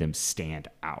also made them stand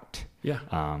out. Yeah.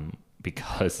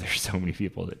 Because there's so many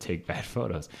people that take bad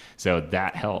photos. So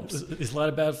that helps. There's a lot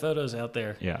of bad photos out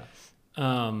there. Yeah.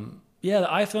 The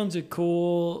iPhones are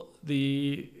cool.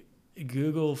 The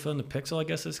Google phone, the Pixel, I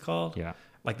guess it's called. Yeah.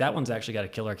 Like that one's actually got a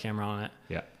killer camera on it.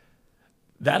 Yeah.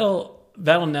 That'll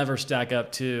never stack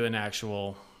up to an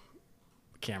actual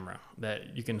camera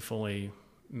that you can fully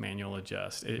manual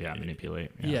adjust.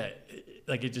 Manipulate.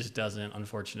 Like it just doesn't,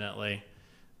 unfortunately.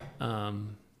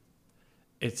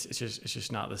 It's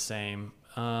just not the same.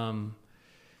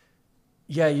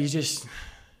 You just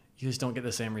don't get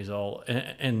the same result.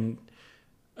 And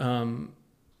a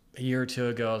year or two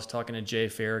ago, I was talking to Jay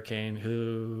Farrakane,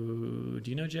 who,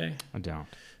 do you know Jay? I don't.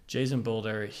 Jay's in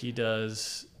Boulder. He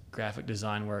does graphic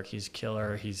design work. He's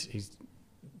killer. He's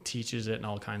teaches it and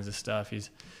all kinds of stuff. He's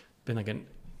been like a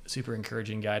super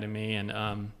encouraging guy to me.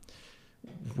 And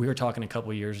we were talking a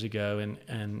couple years ago,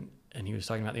 and he was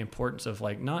talking about the importance of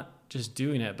like not just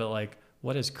doing it, but like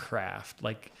what is craft?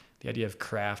 Like the idea of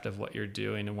craft of what you're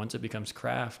doing. And once it becomes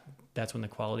craft, that's when the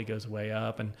quality goes way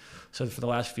up. And so for the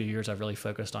last few years, I've really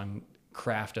focused on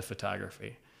craft of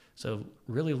photography. So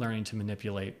really learning to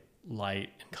manipulate light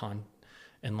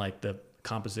and like the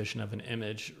composition of an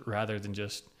image rather than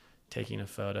just taking a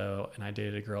photo. And I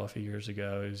dated a girl a few years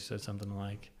ago who said something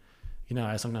like,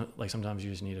 sometimes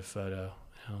you just need a photo.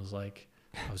 And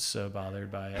I was so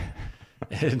bothered by it.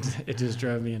 It just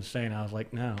drove me insane. I was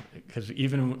like, no, because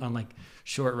even on like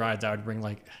short rides, I would bring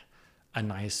like a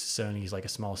nice Sony's, like a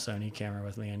small Sony camera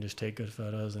with me and just take good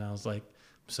photos. And I was like,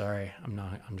 sorry,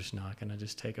 I'm just not going to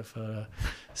just take a photo.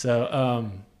 So,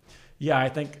 I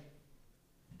think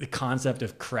the concept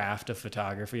of craft of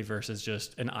photography versus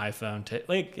just an iPhone,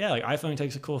 iPhone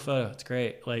takes a cool photo. It's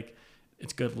great. Like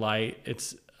it's good light.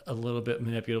 It's a little bit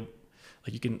manipulable.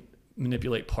 Like you can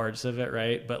manipulate parts of it.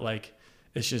 Right. But like,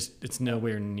 it's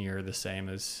nowhere near the same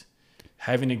as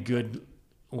having a good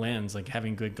lens, like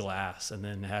having good glass, and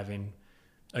then having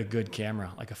a good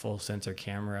camera, like a full sensor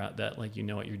camera that like, you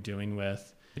know what you're doing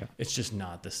with. Yeah. It's just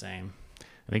not the same.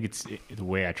 I think the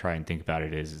way I try and think about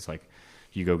it is, it's like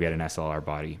you go get an SLR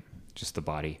body, just the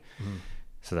body. Mm-hmm.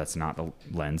 So that's not the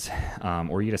lens.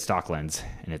 Or you get a stock lens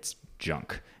and it's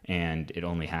junk and it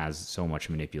only has so much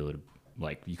manipulative,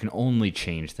 like you can only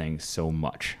change things so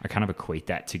much. I kind of equate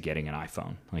that to getting an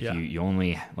iPhone. Like you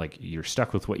only, like you're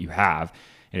stuck with what you have.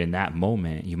 And in that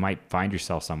moment, you might find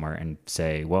yourself somewhere and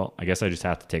say, well, I guess I just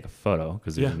have to take a photo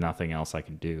because there's nothing else I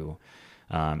can do.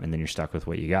 And then you're stuck with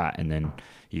what you got. And then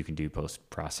you can do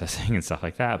post-processing and stuff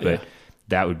like that. But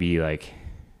that would be like,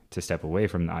 to step away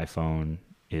from the iPhone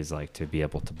is like to be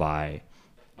able to buy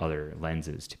other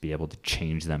lenses, to be able to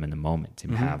change them in the moment, to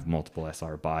have multiple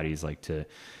SLR bodies, like to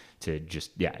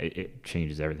just, it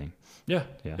changes everything. Yeah.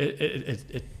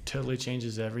 It totally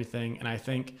changes everything. And I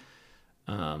think,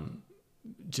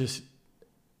 just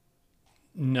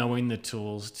knowing the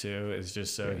tools too is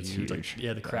just so huge. Like,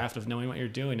 the craft of knowing what you're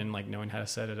doing and like knowing how to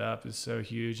set it up is so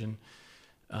huge. And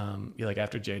like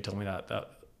after Jay told me that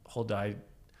whole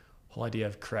idea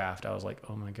of craft, I was like,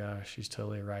 oh my gosh, she's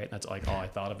totally right. And that's like all I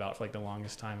thought about for like the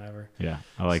longest time ever. Yeah,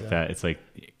 I like that. It's like,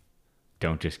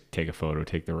 don't just take a photo,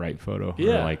 take the right photo.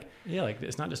 Yeah, or like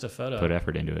it's not just a photo. Put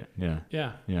effort into it.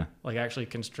 Yeah. Like actually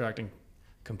construct and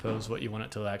compose what you want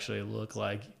it to actually look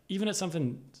like, even at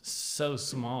something so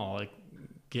small. Like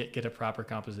get a proper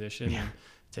composition and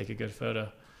take a good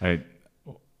photo. I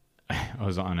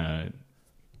was on a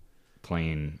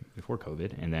plane before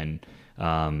COVID, and then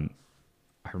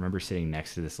I remember sitting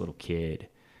next to this little kid,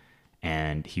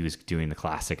 and he was doing the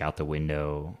classic out the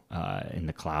window in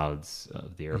the clouds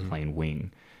of the airplane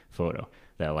wing photo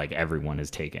that like everyone has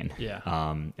taken. Yeah.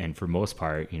 And for most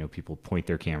part, people point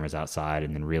their cameras outside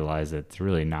and then realize that it's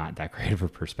really not that great of a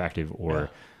perspective, or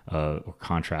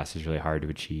contrast is really hard to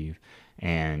achieve.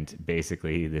 And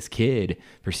basically this kid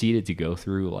proceeded to go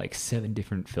through like 7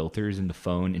 different filters in the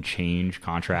phone and change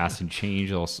contrast and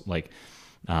change also like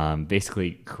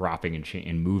basically cropping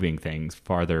and moving things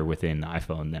farther within the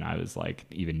iPhone than I was like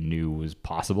even knew was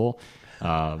possible.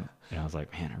 And I was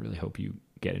like, man, I really hope you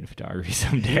get into photography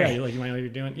someday. Yeah, you might know what you're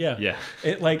doing. Yeah. Yeah.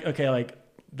 It like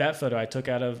that photo I took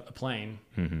out of a plane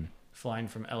flying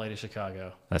from LA to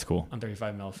Chicago. That's cool. On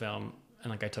 35 mil film.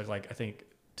 And like I took like I think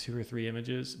 2 or 3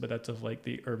 images, but that's of like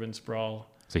the urban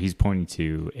sprawl. So he's pointing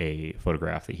to a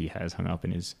photograph that he has hung up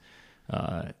in his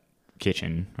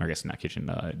kitchen, or I guess not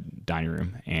kitchen, dining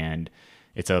room, and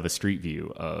it's of a street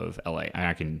view of LA. And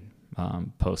I can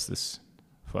post this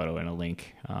photo in a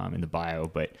link in the bio,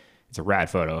 but it's a rad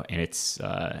photo, and it's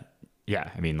I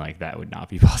mean, like that would not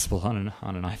be possible on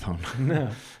an iPhone. No,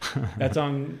 that's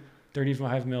on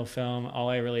 35 mil film. All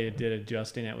I really did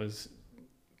adjusting it was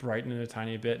brighten it a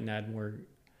tiny bit and add more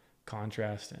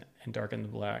contrast and darken the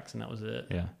blacks, and that was it.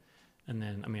 Yeah. And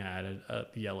then I mean I added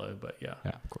the yellow, but yeah,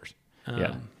 of course.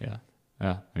 Yeah.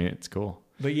 I mean, it's cool.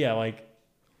 But yeah, like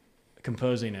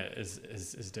composing it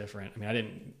is different. I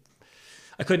mean,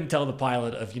 I couldn't tell the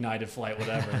pilot of United Flight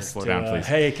whatever slow down, please.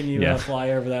 Hey, can you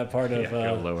fly over that part of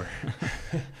go lower.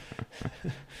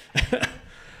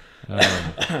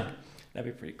 That'd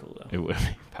be pretty cool though. It would be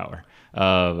power.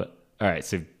 All right,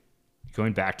 so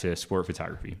going back to sport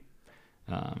photography.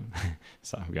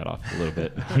 So we got off a little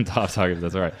bit on top talking,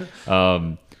 but that's all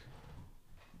right.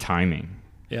 Timing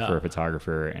for a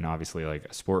photographer, and obviously like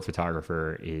a sport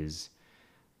photographer is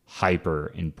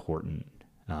hyper important.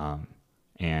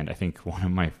 And I think one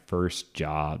of my first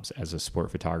jobs as a sport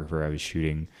photographer, I was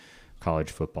shooting college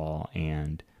football,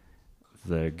 and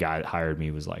the guy that hired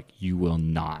me was like, you will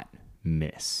not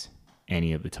miss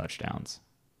any of the touchdowns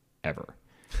ever.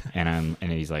 And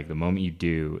he's like, the moment you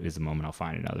do is the moment I'll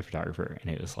find another photographer. And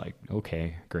it was like,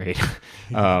 okay, great.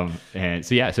 And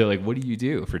so like, what do you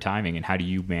do for timing, and how do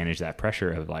you manage that pressure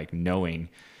of like knowing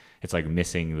it's like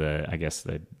missing the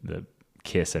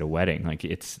kiss at a wedding. Like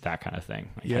it's that kind of thing.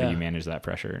 Like how Yeah. do you manage that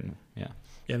pressure? And Yeah,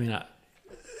 I mean,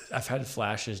 I've had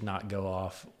flashes not go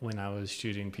off when I was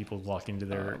shooting people walking to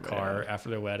their car after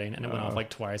their wedding, and it went off like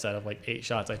twice out of like 8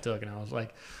 shots I took, and I was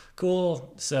like,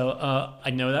 cool. So I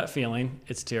know that feeling.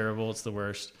 It's terrible. It's the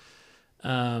worst.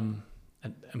 And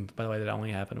by the way, that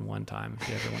only happened one time. If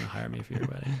you ever want to hire me for your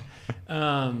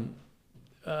wedding,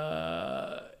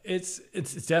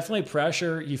 it's definitely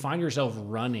pressure. You find yourself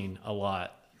running a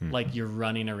lot. Like you're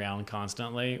running around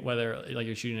constantly, whether like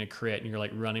you're shooting a crit and you're like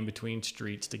running between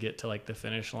streets to get to like the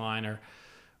finish line or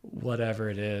whatever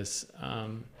it is.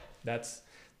 That's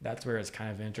where it's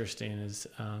kind of interesting is,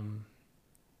 I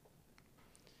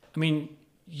mean,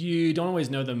 you don't always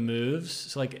know the moves.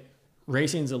 So like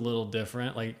racing's a little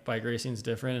different, like bike racing's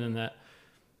different in that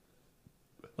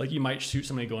like you might shoot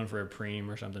somebody going for a preem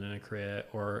or something in a crit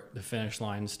or the finish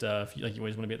line stuff. Like you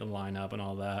always want to be at the lineup and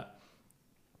all that.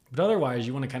 But otherwise,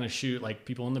 you want to kind of shoot like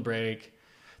people in the break,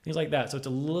 things like that. So it's a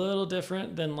little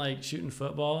different than like shooting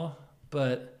football.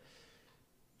 But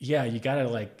yeah, you got to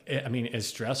like, I mean, it's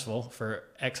stressful for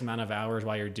X amount of hours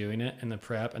while you're doing it in the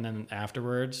prep. And then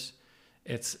afterwards,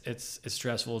 it's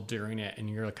stressful during it. And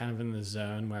you're kind of in the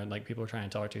zone where like people are trying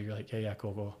to talk to you. You're like, yeah,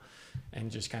 cool. And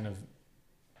just kind of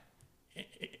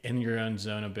in your own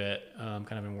zone a bit,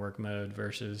 kind of in work mode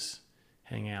versus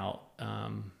hang out.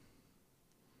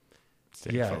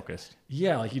 stay focused.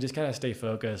 Yeah, like you just gotta stay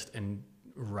focused and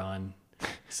run.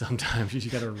 Sometimes you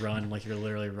just gotta run like you're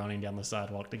literally running down the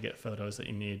sidewalk to get photos that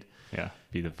you need. Yeah,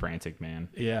 be the frantic man.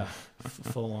 Yeah,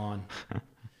 full on.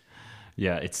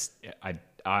 Yeah,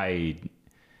 I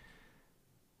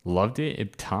loved it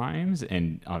at times,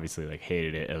 and obviously like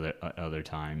hated it other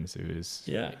times. It was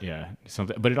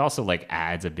something, but it also like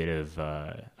adds a bit of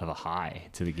a high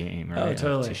to the game, right? Oh,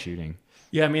 totally. To shooting.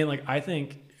 Yeah, I mean, like I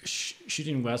think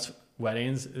shooting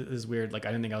weddings is weird. Like I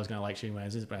didn't think I was gonna like shooting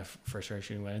weddings, but I first started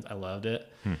shooting weddings. I loved it,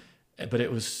 but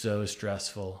it was so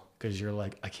stressful because you're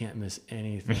like, I can't miss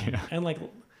anything, and like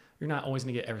you're not always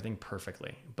gonna get everything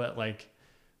perfectly, but like.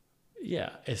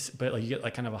 Yeah, but like you get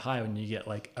like kind of a high when you get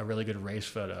like a really good race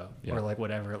photo or like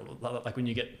whatever, like when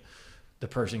you get the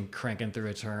person cranking through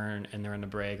a turn and they're in the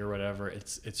break or whatever,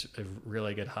 it's a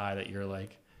really good high that you're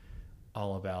like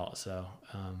all about. So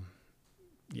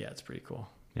yeah, it's pretty cool.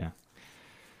 Yeah.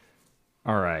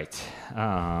 All right.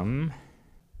 I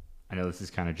know this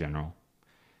is kind of general,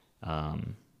 but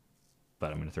I'm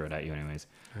going to throw it at you anyways.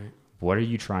 All right. What are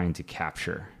you trying to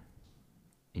capture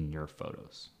in your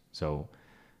photos? So,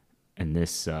 and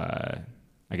this, I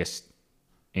guess,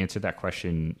 answer that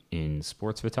question in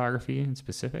sports photography in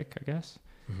specific, I guess,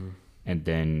 and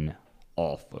then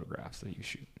all photographs that you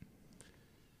shoot.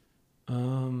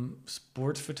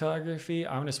 Sports photography,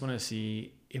 I just want to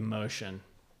see emotion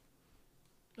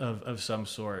of some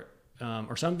sort,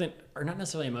 or something, or not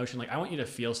necessarily emotion. Like I want you to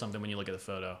feel something when you look at the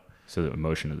photo. So the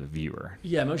emotion of the viewer.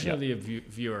 Yeah, emotion of the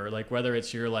viewer. Like whether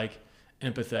it's you're like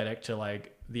empathetic to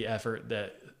like the effort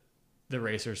that the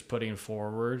racer's putting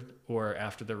forward, or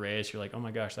after the race, you're like, oh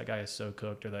my gosh, that guy is so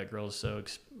cooked, or that girl is so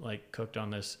like cooked on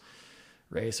this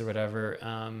race or whatever.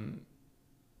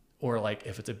 Or like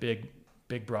if it's a big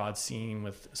broad scene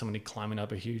with somebody climbing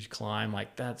up a huge climb,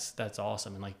 like that's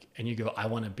awesome. And like, and you go, I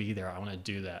want to be there. I want to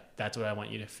do that. That's what I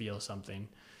want you to feel something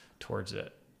towards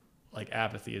it. Like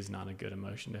apathy is not a good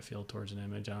emotion to feel towards an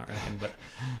image, I don't reckon,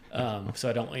 but, so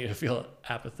I don't want you to feel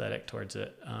apathetic towards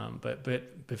it.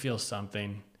 But feel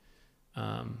something.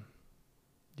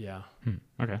 Yeah.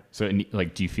 Okay. So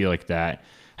like, do you feel like that,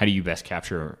 how do you best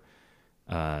capture,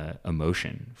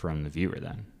 emotion from the viewer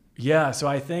then? Yeah. So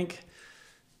I think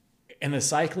in the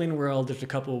cycling world, there's a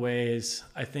couple of ways.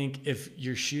 I think if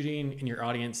you're shooting and your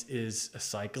audience is a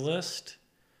cyclist,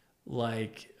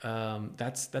 like,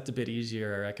 that's a bit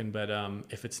easier, I reckon. But,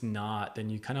 if it's not, then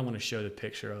you kind of want to show the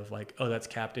picture of like, oh, that's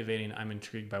captivating. I'm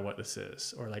intrigued by what this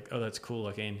is, or like, oh, that's cool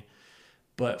looking.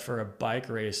 But for a bike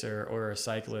racer or a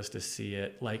cyclist to see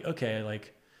it, like, okay,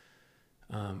 like,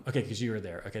 okay, because you were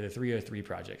there. Okay, the 303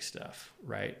 project stuff,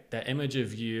 right? That image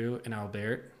of you and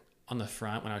Albert on the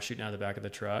front when I was shooting out of the back of the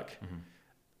truck,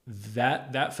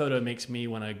 that photo makes me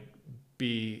want to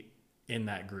be in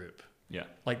that group. Yeah.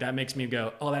 Like that makes me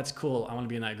go, oh, that's cool. I want to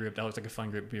be in that group. That looks like a fun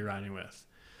group to be riding with.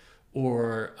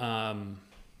 Or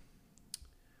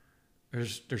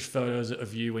there's photos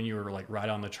of you when you were like right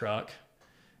on the truck.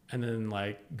 And then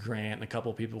like Grant and a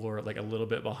couple people were like a little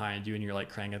bit behind you and you're like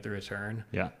cranking through a turn.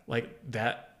 Yeah. Like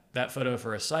that photo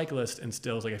for a cyclist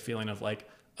instills like a feeling of like,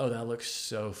 oh, that looks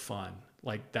so fun.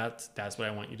 Like that's what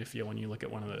I want you to feel when you look at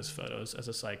one of those photos as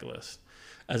a cyclist.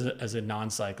 As a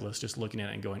non-cyclist, just looking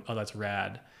at it and going, oh, that's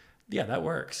rad. Yeah, that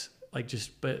works. Like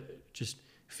just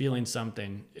feeling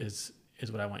something is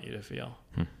is what I want you to feel.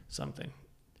 Something.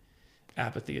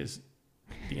 Apathy is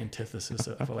the antithesis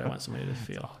of what I want somebody to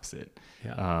feel. Opposite.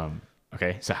 Yeah.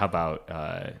 Okay. So how about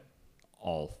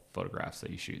all photographs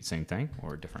that you shoot? Same thing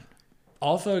or different?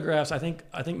 All photographs. I think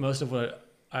most of what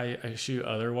I shoot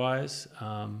otherwise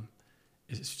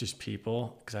is just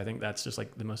people, because I think that's just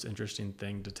like the most interesting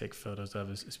thing to take photos of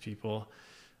is people.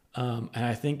 And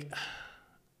I think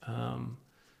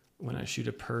when I shoot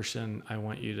a person, I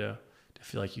want you to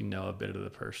feel like you know a bit of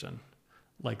the person,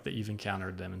 like that you've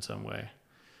encountered them in some way,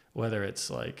 whether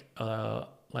it's like so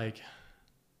I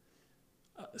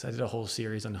did a whole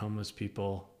series on homeless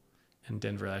people in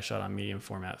Denver that I shot on medium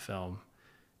format film.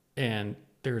 And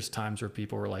there's times where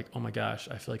people were like, oh my gosh,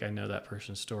 I feel like I know that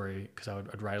person's story, because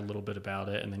I'd write a little bit about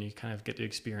it. And then you kind of get to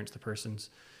experience the person's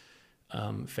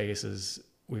faces.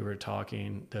 We were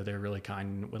talking, though they're really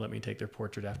kind and would let me take their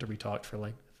portrait after we talked for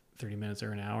like 30 minutes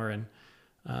or an hour. And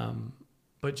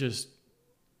but just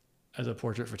as a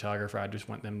portrait photographer, I just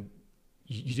want them,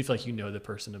 you feel like you know the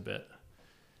person a bit.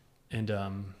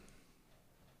 And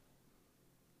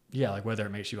yeah, like whether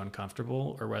it makes you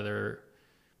uncomfortable or whether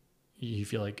you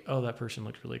feel like, oh, that person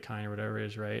looked really kind or whatever it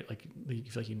is, right? Like you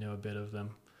feel like you know a bit of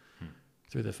them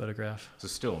through the photograph. So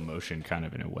still emotion kind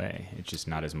of in a way. It's just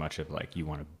not as much of like you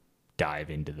want to dive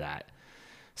into that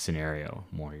scenario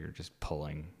more. You're just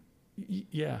pulling.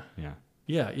 Yeah. Yeah.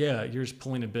 Yeah. Yeah. You're just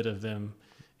pulling a bit of them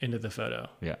into the photo.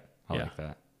 Yeah. I like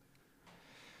that.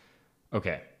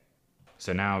 Okay.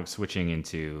 So now switching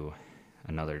into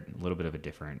another little bit of a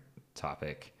different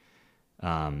topic.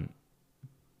 So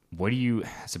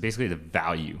basically the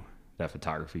value that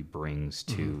photography brings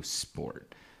to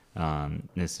sport.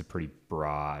 This is a pretty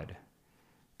broad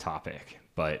topic,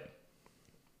 but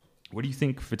what do you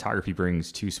think photography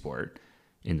brings to sport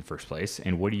in the first place?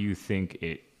 And what do you think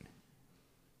it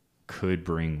could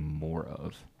bring more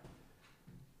of?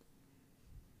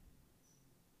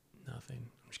 Nothing.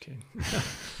 I'm just kidding.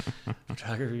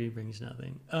 Photography brings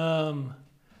nothing.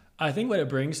 I think what it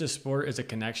brings to sport is a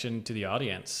connection to the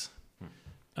audience.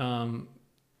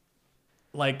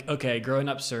 Like, okay, growing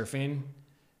up surfing,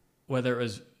 whether it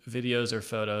was videos or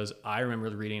photos, I remember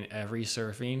reading every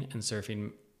surfer and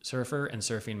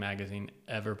surfing magazine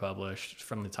ever published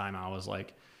from the time I was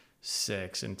like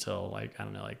 6 until like, I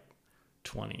don't know, like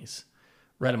 20s.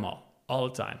 Read them all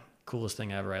the time. Coolest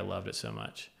thing ever. I loved it so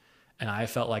much. And I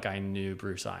felt like I knew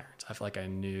Bruce Irons. I felt like I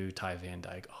knew Ty Van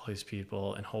Dyke, all these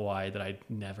people in Hawaii that I'd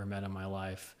never met in my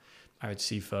life. I would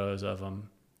see photos of them,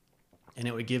 and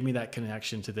it would give me that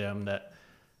connection to them that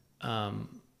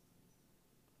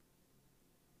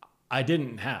I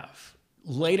didn't have.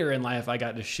 Later in life, I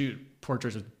got to shoot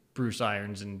portraits of Bruce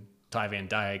Irons and Ty Van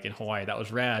Dyke in Hawaii. That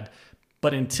was rad.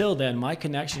 But until then, my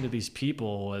connection to these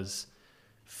people was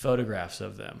photographs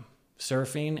of them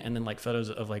surfing, and then like photos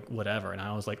of like whatever. And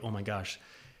I was like, oh my gosh,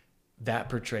 that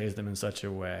portrays them in such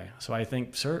a way. So I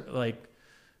think like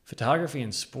photography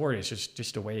and sport is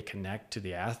just a way to connect to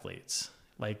the athletes.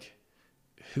 Like,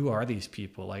 who are these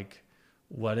people? Like,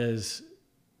 what is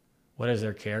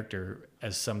their character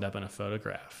as summed up in a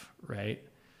photograph, right?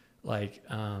 Like,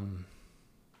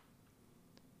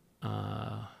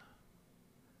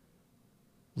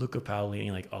 Luca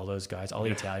Paolini, like all those guys, all the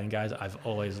Italian guys, I've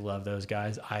always loved those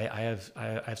guys. I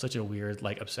have such a weird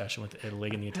like obsession with Italy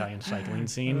and the Italian cycling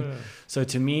scene. So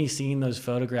to me, seeing those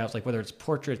photographs, like whether it's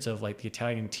portraits of like the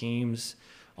Italian teams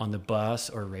on the bus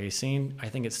or racing, I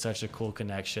think it's such a cool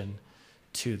connection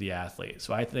to the athlete.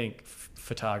 So I think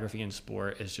photography and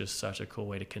sport is just such a cool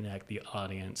way to connect the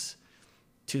audience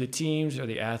to the teams or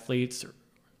the athletes,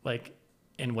 like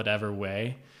in whatever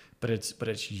way, but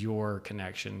it's your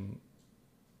connection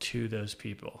to those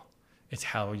people. It's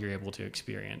how you're able to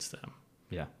experience them.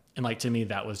 Yeah. And like, to me,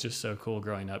 that was just so cool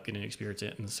growing up, getting to experience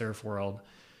it in the surf world,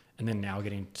 and then now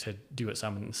getting to do it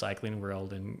some in the cycling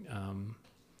world, and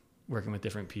working with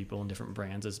different people and different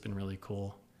brands has been really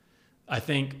cool. I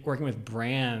think working with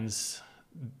brands,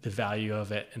 the value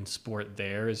of it in sport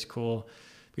there is cool,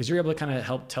 because you're able to kind of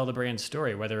help tell the brand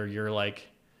story, whether you're like,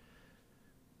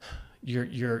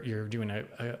 you're doing a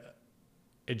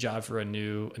job for a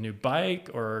new bike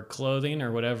or clothing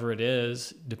or whatever it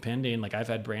is, depending. Like, I've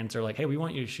had brands that are like, hey, we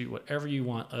want you to shoot whatever you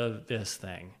want of this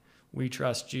thing. We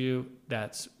trust you.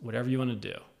 That's whatever you want to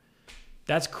do.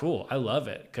 That's cool. I love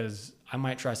it, because I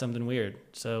might try something weird.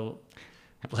 So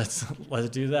let's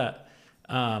do that.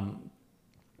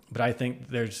 But I think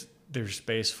there's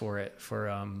space for it, for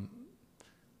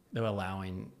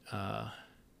allowing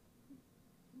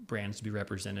brands to be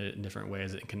represented in different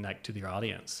ways that connect to their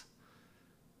audience.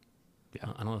 Yeah,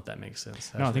 I don't know if that makes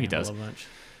sense. No, I think it does.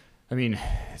 I mean,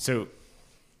 so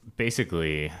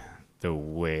basically the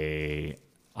way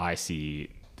I see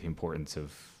the importance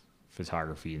of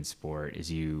photography in sport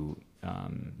is you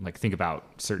like think about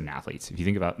certain athletes. If you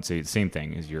think about, so the same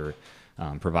thing is you're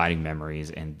providing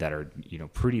memories and that are,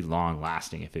 pretty long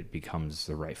lasting if it becomes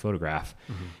the right photograph,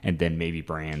 and then maybe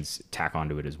brands tack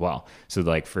onto it as well. So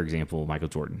like, for example, Michael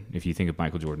Jordan, if you think of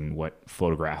Michael Jordan, what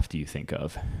photograph do you think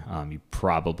of? You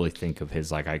probably think of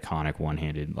his like iconic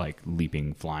one-handed, like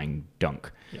leaping, flying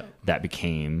dunk that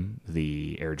became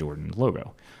the Air Jordan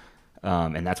logo.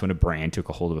 And that's when a brand took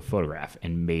a hold of a photograph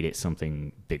and made it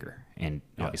something bigger. And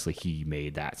obviously he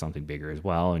made that something bigger as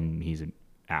well. And he's an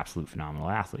absolute phenomenal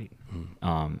athlete.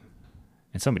 And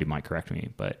somebody might correct me,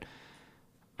 but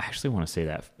I actually want to say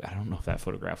that I don't know if that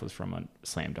photograph was from a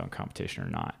slam dunk competition or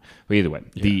not, but either way,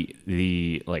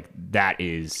 the like that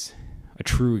is a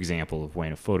true example of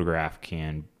when a photograph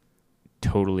can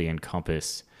totally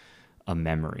encompass a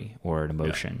memory or an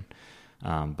emotion.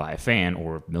 By a fan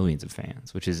or millions of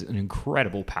fans, which is an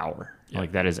incredible power.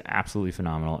 Like that is absolutely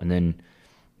phenomenal. And then,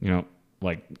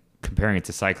 like comparing it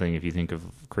to cycling, if you think of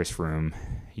Chris Froome,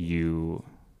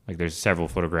 there's several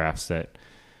photographs that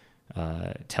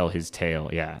tell his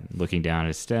tale. Yeah, looking down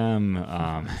his stem,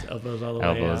 elbows all the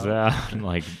elbows way out,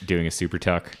 like doing a super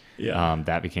tuck.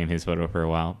 That became his photo for a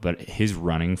while. But his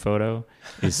running photo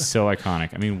is so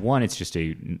iconic. I mean, one, it's just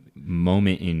a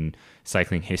moment in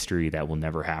cycling history that will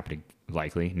never happen.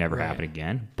 Likely never happen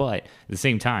again. But at the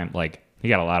same time, like he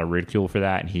got a lot of ridicule for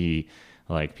that, and he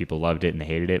like people loved it and they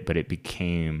hated it, but it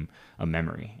became a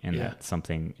memory, and that's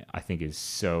something I think is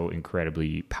so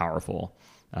incredibly powerful.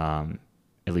 At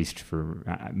least for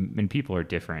and people are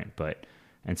different,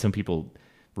 and some people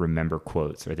remember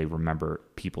quotes or they remember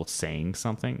people saying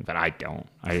something, but I don't.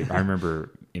 I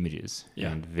remember images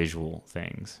and visual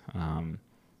things, and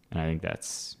I think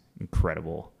that's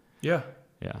incredible. Yeah.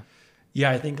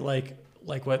 I think like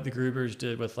what the Grubers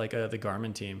did with like the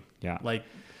Garmin team. Yeah. Like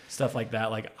stuff like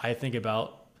that. Like I think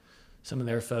about some of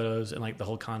their photos and like the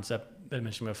whole concept that I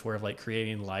mentioned before of like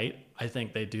creating light. I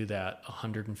think they do that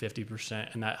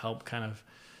 150%, and that helped kind of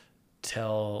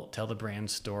tell the brand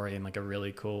story in like a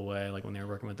really cool way. Like when they were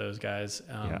working with those guys.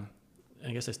 I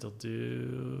guess I still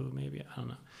do, maybe, I don't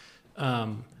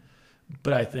know.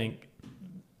 But I think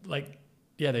like,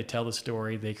 they tell the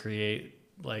story, they create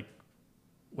like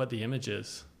what the image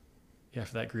is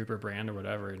for that group or brand or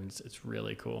whatever, and it's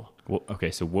really cool. Well,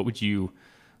 okay, so what would you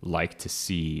like to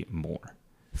see more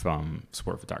from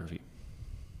sport photography?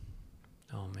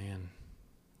 Oh man,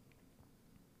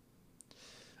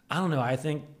 I don't know. I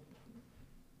think,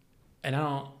 and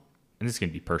this can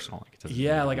be personal.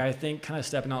 I think kind of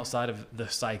stepping outside of the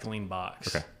cycling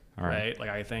box. Okay, all right. Like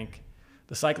I think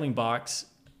the cycling box,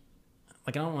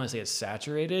 like I don't want to say it's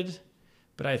saturated,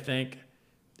 but I think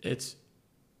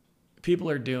people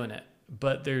are doing it,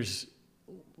 but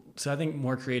I think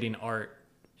more creating art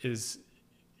is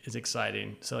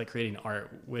exciting. So like creating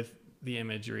art with the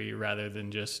imagery rather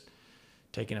than just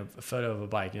taking a photo of a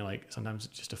bike, like sometimes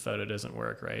just a photo doesn't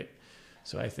work. Right.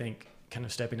 So I think kind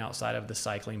of stepping outside of the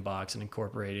cycling box and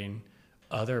incorporating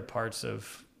other parts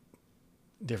of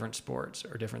different sports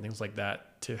or different things like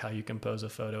that to how you compose a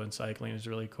photo in cycling is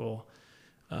really cool.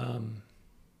 So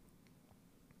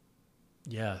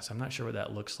I'm not sure what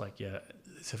that looks like yet.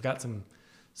 So I've got some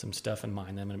stuff in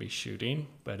mind that I'm going to be shooting,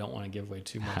 but I don't want to give away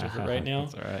too much of it right now.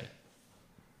 That's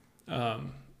all right.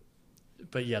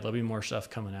 But there'll be more stuff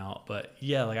coming out. But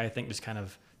like I think just kind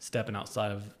of stepping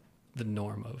outside of the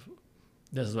norm of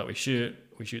this is what we shoot.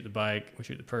 We shoot the bike, we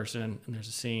shoot the person, and there's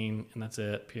a scene, and that's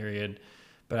it, period.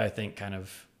 But I think kind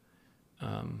of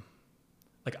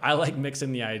like I like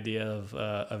mixing the idea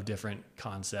of different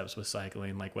concepts with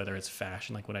cycling, like whether it's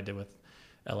fashion, like what I did with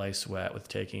LA Sweat with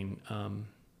taking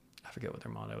I forget what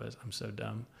their motto is. I'm so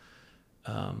dumb.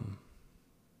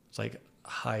 It's like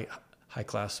high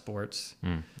class sports.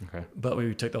 Okay. But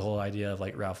we took the whole idea of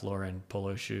like Ralph Lauren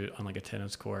polo shoot on like a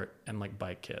tennis court and like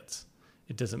bike kits.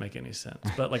 It doesn't make any sense.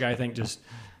 But like I think just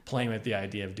playing with the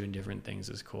idea of doing different things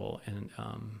is cool. And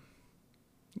I'm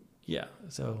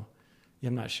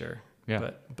not sure.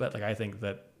 Yeah. But like I think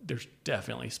that there's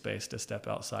definitely space to step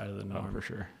outside of the norm. Oh, for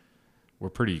sure. We're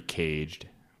pretty caged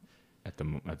at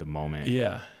the moment.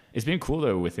 Yeah. It's been cool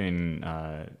though within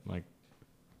like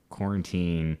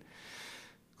quarantine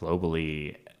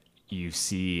globally. You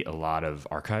see a lot of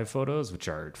archive photos, which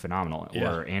are phenomenal,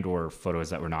 or photos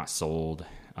that were not sold,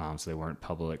 so they weren't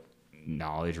public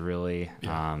knowledge really,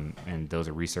 and those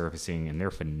are resurfacing, and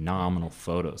they're phenomenal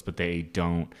photos. But they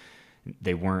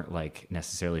weren't like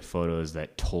necessarily photos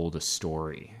that told a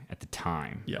story at the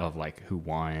time of like who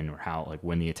won or how, like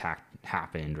when the attack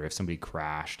happened or if somebody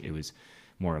crashed. It was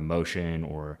more emotion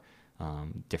or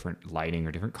different lighting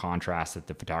or different contrast that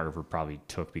the photographer probably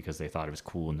took because they thought it was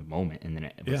cool in the moment, and then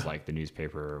it was like the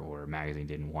newspaper or magazine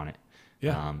didn't want it.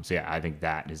 So yeah, I think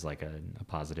that is like a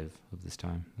positive of this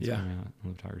time. That's on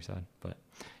the photography side. But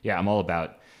yeah, I'm all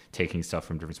about taking stuff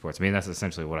from different sports. I mean, that's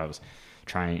essentially what I was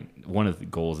trying. One of the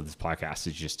goals of this podcast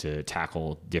is just to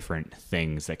tackle different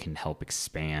things that can help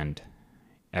expand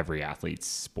every athlete's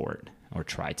sport, or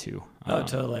try to.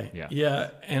 Totally.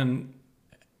 Yeah. And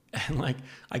like,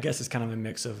 I guess it's kind of a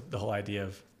mix of the whole idea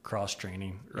of cross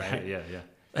training, right? Yeah.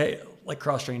 Hey, like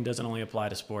cross training doesn't only apply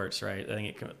to sports, right? I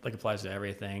think it like applies to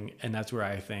everything. And that's where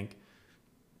I think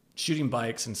shooting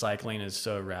bikes and cycling is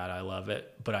so rad. I love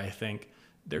it. But I think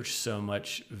there's so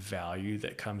much value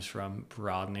that comes from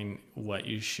broadening what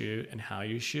you shoot and how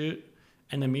you shoot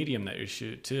and the medium that you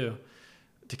shoot too,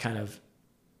 to kind of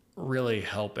really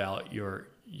help out your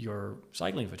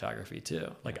cycling photography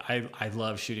too. Like I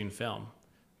love shooting film.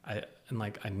 I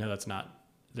know that's not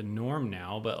the norm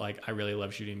now, but like I really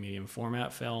love shooting medium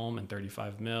format film and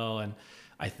 35 mil, and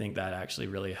I think that actually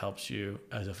really helps you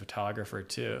as a photographer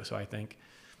too. So I think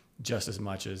just as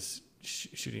much as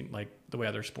shooting, like the way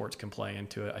other sports can play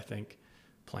into it, I think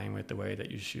playing with the way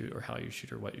that you shoot or how you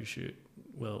shoot or what you shoot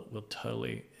will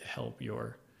totally help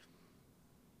your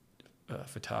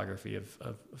photography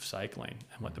of cycling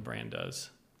and what the brand does.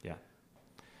 Yeah.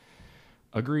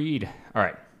 Agreed. All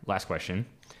right. Last question.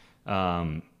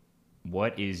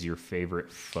 What is your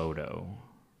favorite photo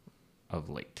of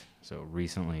late? So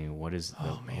recently, what is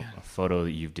a photo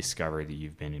that you've discovered that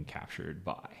you've been captured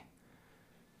by?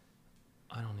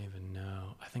 I don't even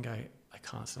know. I think I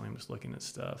constantly am just looking at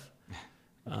stuff.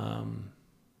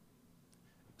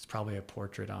 It's probably a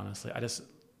portrait, honestly. I just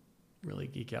really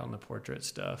geek out on the portrait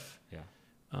stuff. Yeah.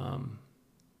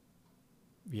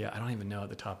 Yeah, I don't even know at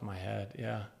the top of my head.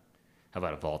 Yeah. How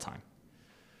about of all time?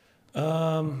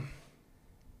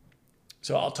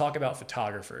 So I'll talk about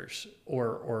photographers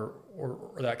or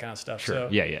that kind of stuff. Sure. So,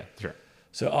 Yeah. Sure.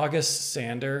 So August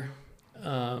Sander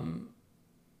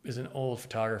is an old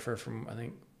photographer from, I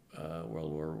think,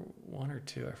 World War I or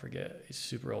II. I forget. He's a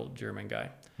super old German guy.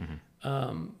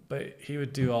 Mm-hmm. But he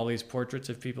would do all these portraits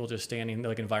of people just standing,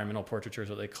 like environmental portraiture is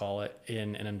what they call it,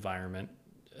 in an environment.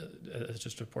 It's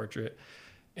just a portrait.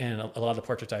 And a lot of the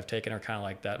portraits I've taken are kind of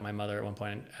like that. My mother at one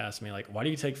point asked me, like, why do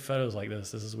you take photos like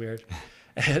this? This is weird.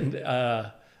 And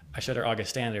I showed her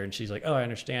August Sander, and she's like, oh, I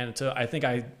understand. So I think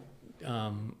I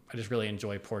just really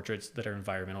enjoy portraits that are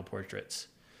environmental portraits.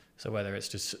 So whether it's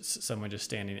just someone just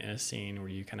standing in a scene where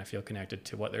you kind of feel connected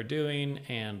to what they're doing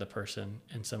and the person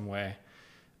in some way.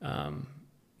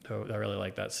 So I really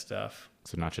like that stuff.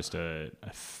 So not just a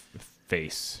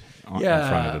face in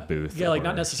front of the booth. Yeah, like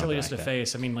not necessarily just a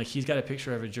face. I mean, like he's got a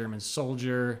picture of a German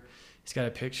soldier. He's got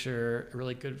a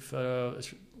really good photo.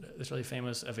 It's really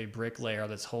famous of a bricklayer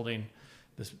that's holding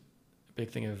this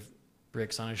big thing of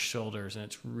bricks on his shoulders, and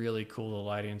it's really cool. The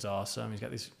lighting's awesome. He's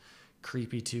got these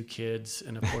creepy two kids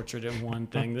in a portrait in one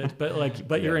thing.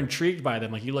 But you're intrigued by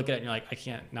them. Like you look at it and you're like, I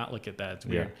can't not look at that. It's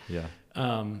weird. Yeah.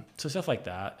 So stuff like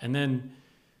that. And then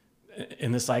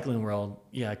in the cycling world,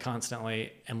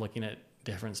 constantly am looking at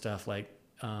different stuff. Like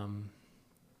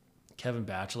Kevin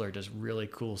Batchelor does really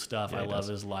cool stuff. I love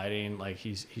his lighting. Like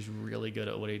he's really good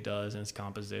at what he does and his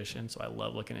composition. So I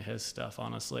love looking at his stuff,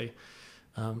 honestly.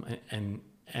 And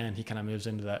he kind of moves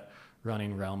into that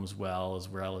running realm as well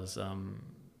as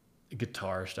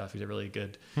guitar stuff. He's a really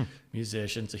good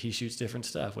musician. So he shoots different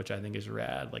stuff, which I think is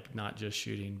rad. Like not just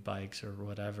shooting bikes or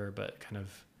whatever, but kind of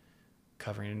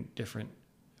covering different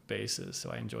bases.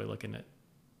 So I enjoy looking at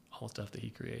all the stuff that he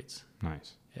creates.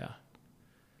 Nice. Yeah.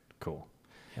 Cool.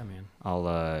 Yeah, man.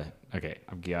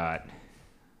 I've got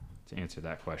to answer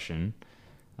that question.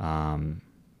 I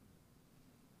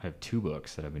have two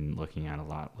books that I've been looking at a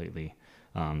lot lately.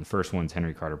 The first one's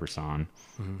Henry Cartier-Bresson,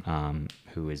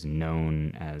 who is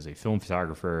known as a film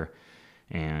photographer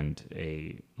and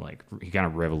he kind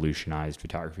of revolutionized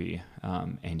photography.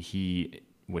 And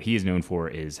what he is known for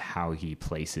is how he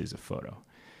places a photo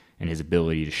and his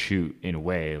ability to shoot in a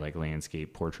way like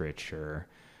landscape portraiture,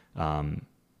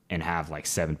 and have like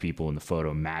 7 people in the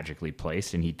photo magically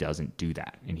placed, and he doesn't do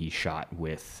that. And he shot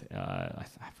with, I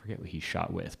forget what he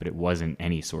shot with, but it wasn't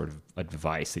any sort of a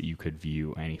device that you could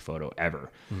view any photo ever.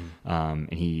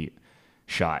 And he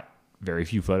shot very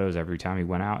few photos every time he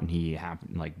went out, and he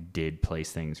did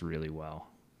place things really well.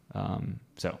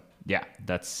 So yeah,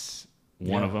 that's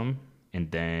one of them.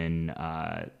 And then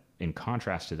in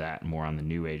contrast to that, more on the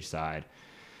new age side,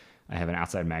 I have an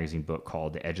Outside Magazine book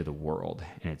called The Edge of the World,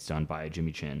 and it's done by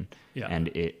Jimmy Chin. Yeah. And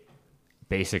it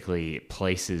basically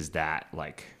places that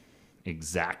like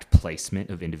exact placement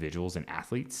of individuals and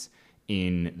athletes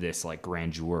in this like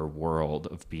grandeur world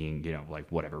of being, you know,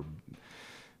 like whatever,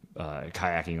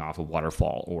 kayaking off a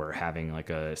waterfall or having like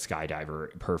a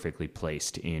skydiver perfectly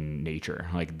placed in nature,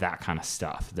 like that kind of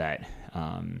stuff that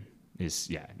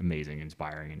is amazing,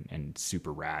 inspiring, and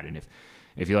super rad. And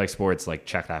if you like sports, like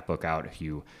check that book out. If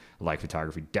you like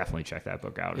photography, definitely check that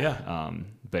book out.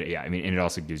 But yeah, I mean, and it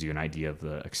also gives you an idea of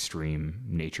the extreme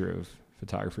nature of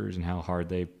photographers and how hard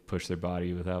they push their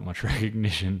body without much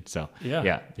recognition. So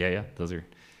yeah, those are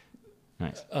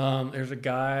nice. There's a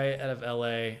guy out of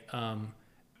LA,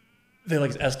 they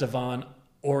like Estevan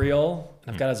Oriol,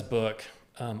 and I've got his book.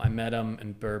 I met him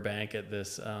in Burbank at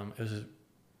this, it was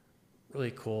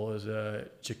really cool. It was a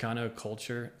Chicano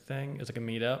culture thing. It was like a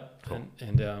meetup. Cool.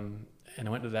 And I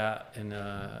went to that in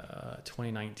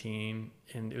 2019,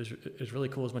 and it was really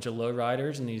cool. It was a bunch of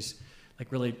lowriders and these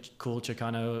like really cool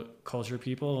Chicano culture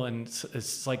people, and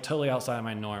it's like totally outside of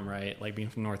my norm, right? Like being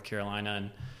from North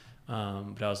Carolina,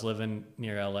 and but I was living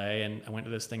near LA, and I went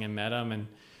to this thing and met him, and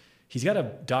he's got a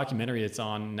documentary that's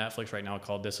on Netflix right now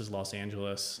called "This Is Los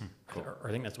Angeles," cool. or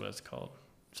I think that's what it's called,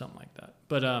 something like that.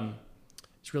 But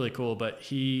it's really cool. But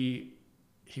he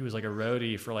was like a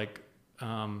roadie for like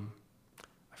I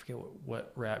forget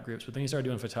what rap groups, but then he started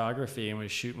doing photography and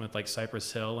was shooting with like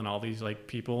Cypress Hill and all these like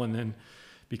people, and then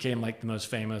became like the most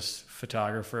famous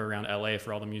photographer around LA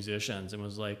for all the musicians, and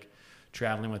was like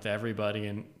traveling with everybody.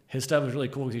 And his stuff was really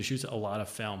cool because he shoots a lot of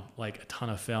film, like a ton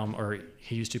of film, or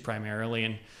he used to primarily.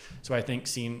 And so I think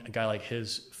seeing a guy like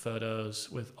his photos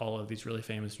with all of these really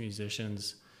famous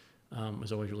musicians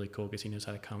was always really cool because he knows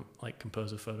how to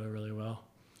compose a photo really well.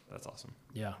 That's awesome.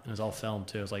 Yeah, and it was all film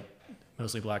too. It was like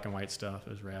mostly black and white stuff.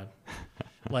 It was rad.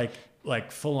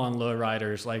 like full on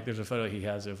lowriders. Like there's a photo he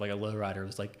has of like a lowrider.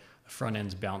 It's like the front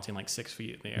end's bouncing like 6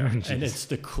 feet in the air, and it's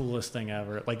the coolest thing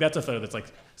ever. Like that's a photo that's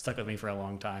like stuck with me for a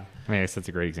long time. I mean, I guess that's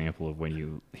a great example of when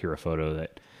you hear a photo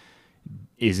that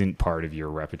isn't part of your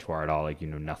repertoire at all, like you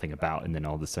know nothing about, and then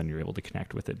all of a sudden you're able to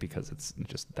connect with it because it's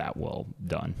just that well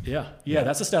done. Yeah.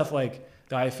 That's the stuff like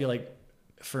that I feel like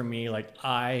for me, like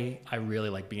I really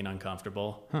like being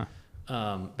uncomfortable.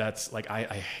 That's like I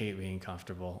hate being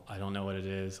comfortable. I don't know what it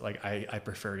is. Like I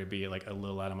prefer to be like a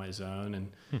little out of my zone,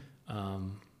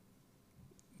 and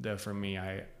though for me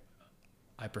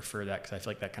I prefer that because I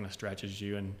feel like that kind of stretches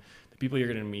you and the people you're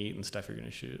gonna meet and stuff you're gonna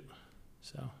shoot.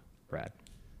 So rad.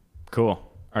 Cool.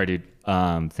 All right, dude.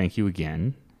 Thank you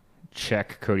again.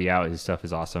 Check Cody out. His stuff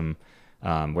is awesome.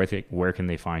 Where can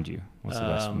they find you? What's the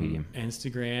best medium?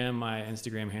 Instagram. My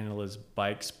Instagram handle is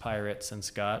Bikes, Pirates, and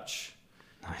Scotch.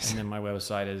 Nice. And then my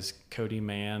website is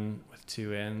codyman with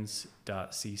 2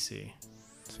 N's.cc.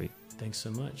 Sweet. Thanks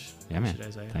so much. Yeah, man.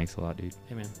 Thanks a lot, dude.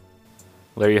 Hey, man.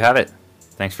 Well, there you have it.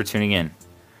 Thanks for tuning in.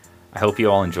 I hope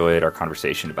you all enjoyed our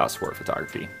conversation about sport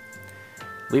photography.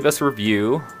 Leave us a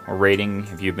review or rating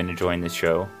if you've been enjoying this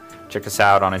show. Check us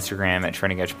out on Instagram at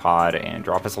Training Edge Pod and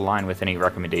drop us a line with any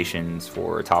recommendations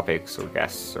for topics or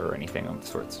guests or anything of the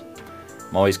sorts.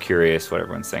 I'm always curious what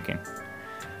everyone's thinking.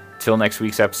 Till next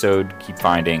week's episode, keep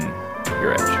finding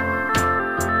your edge.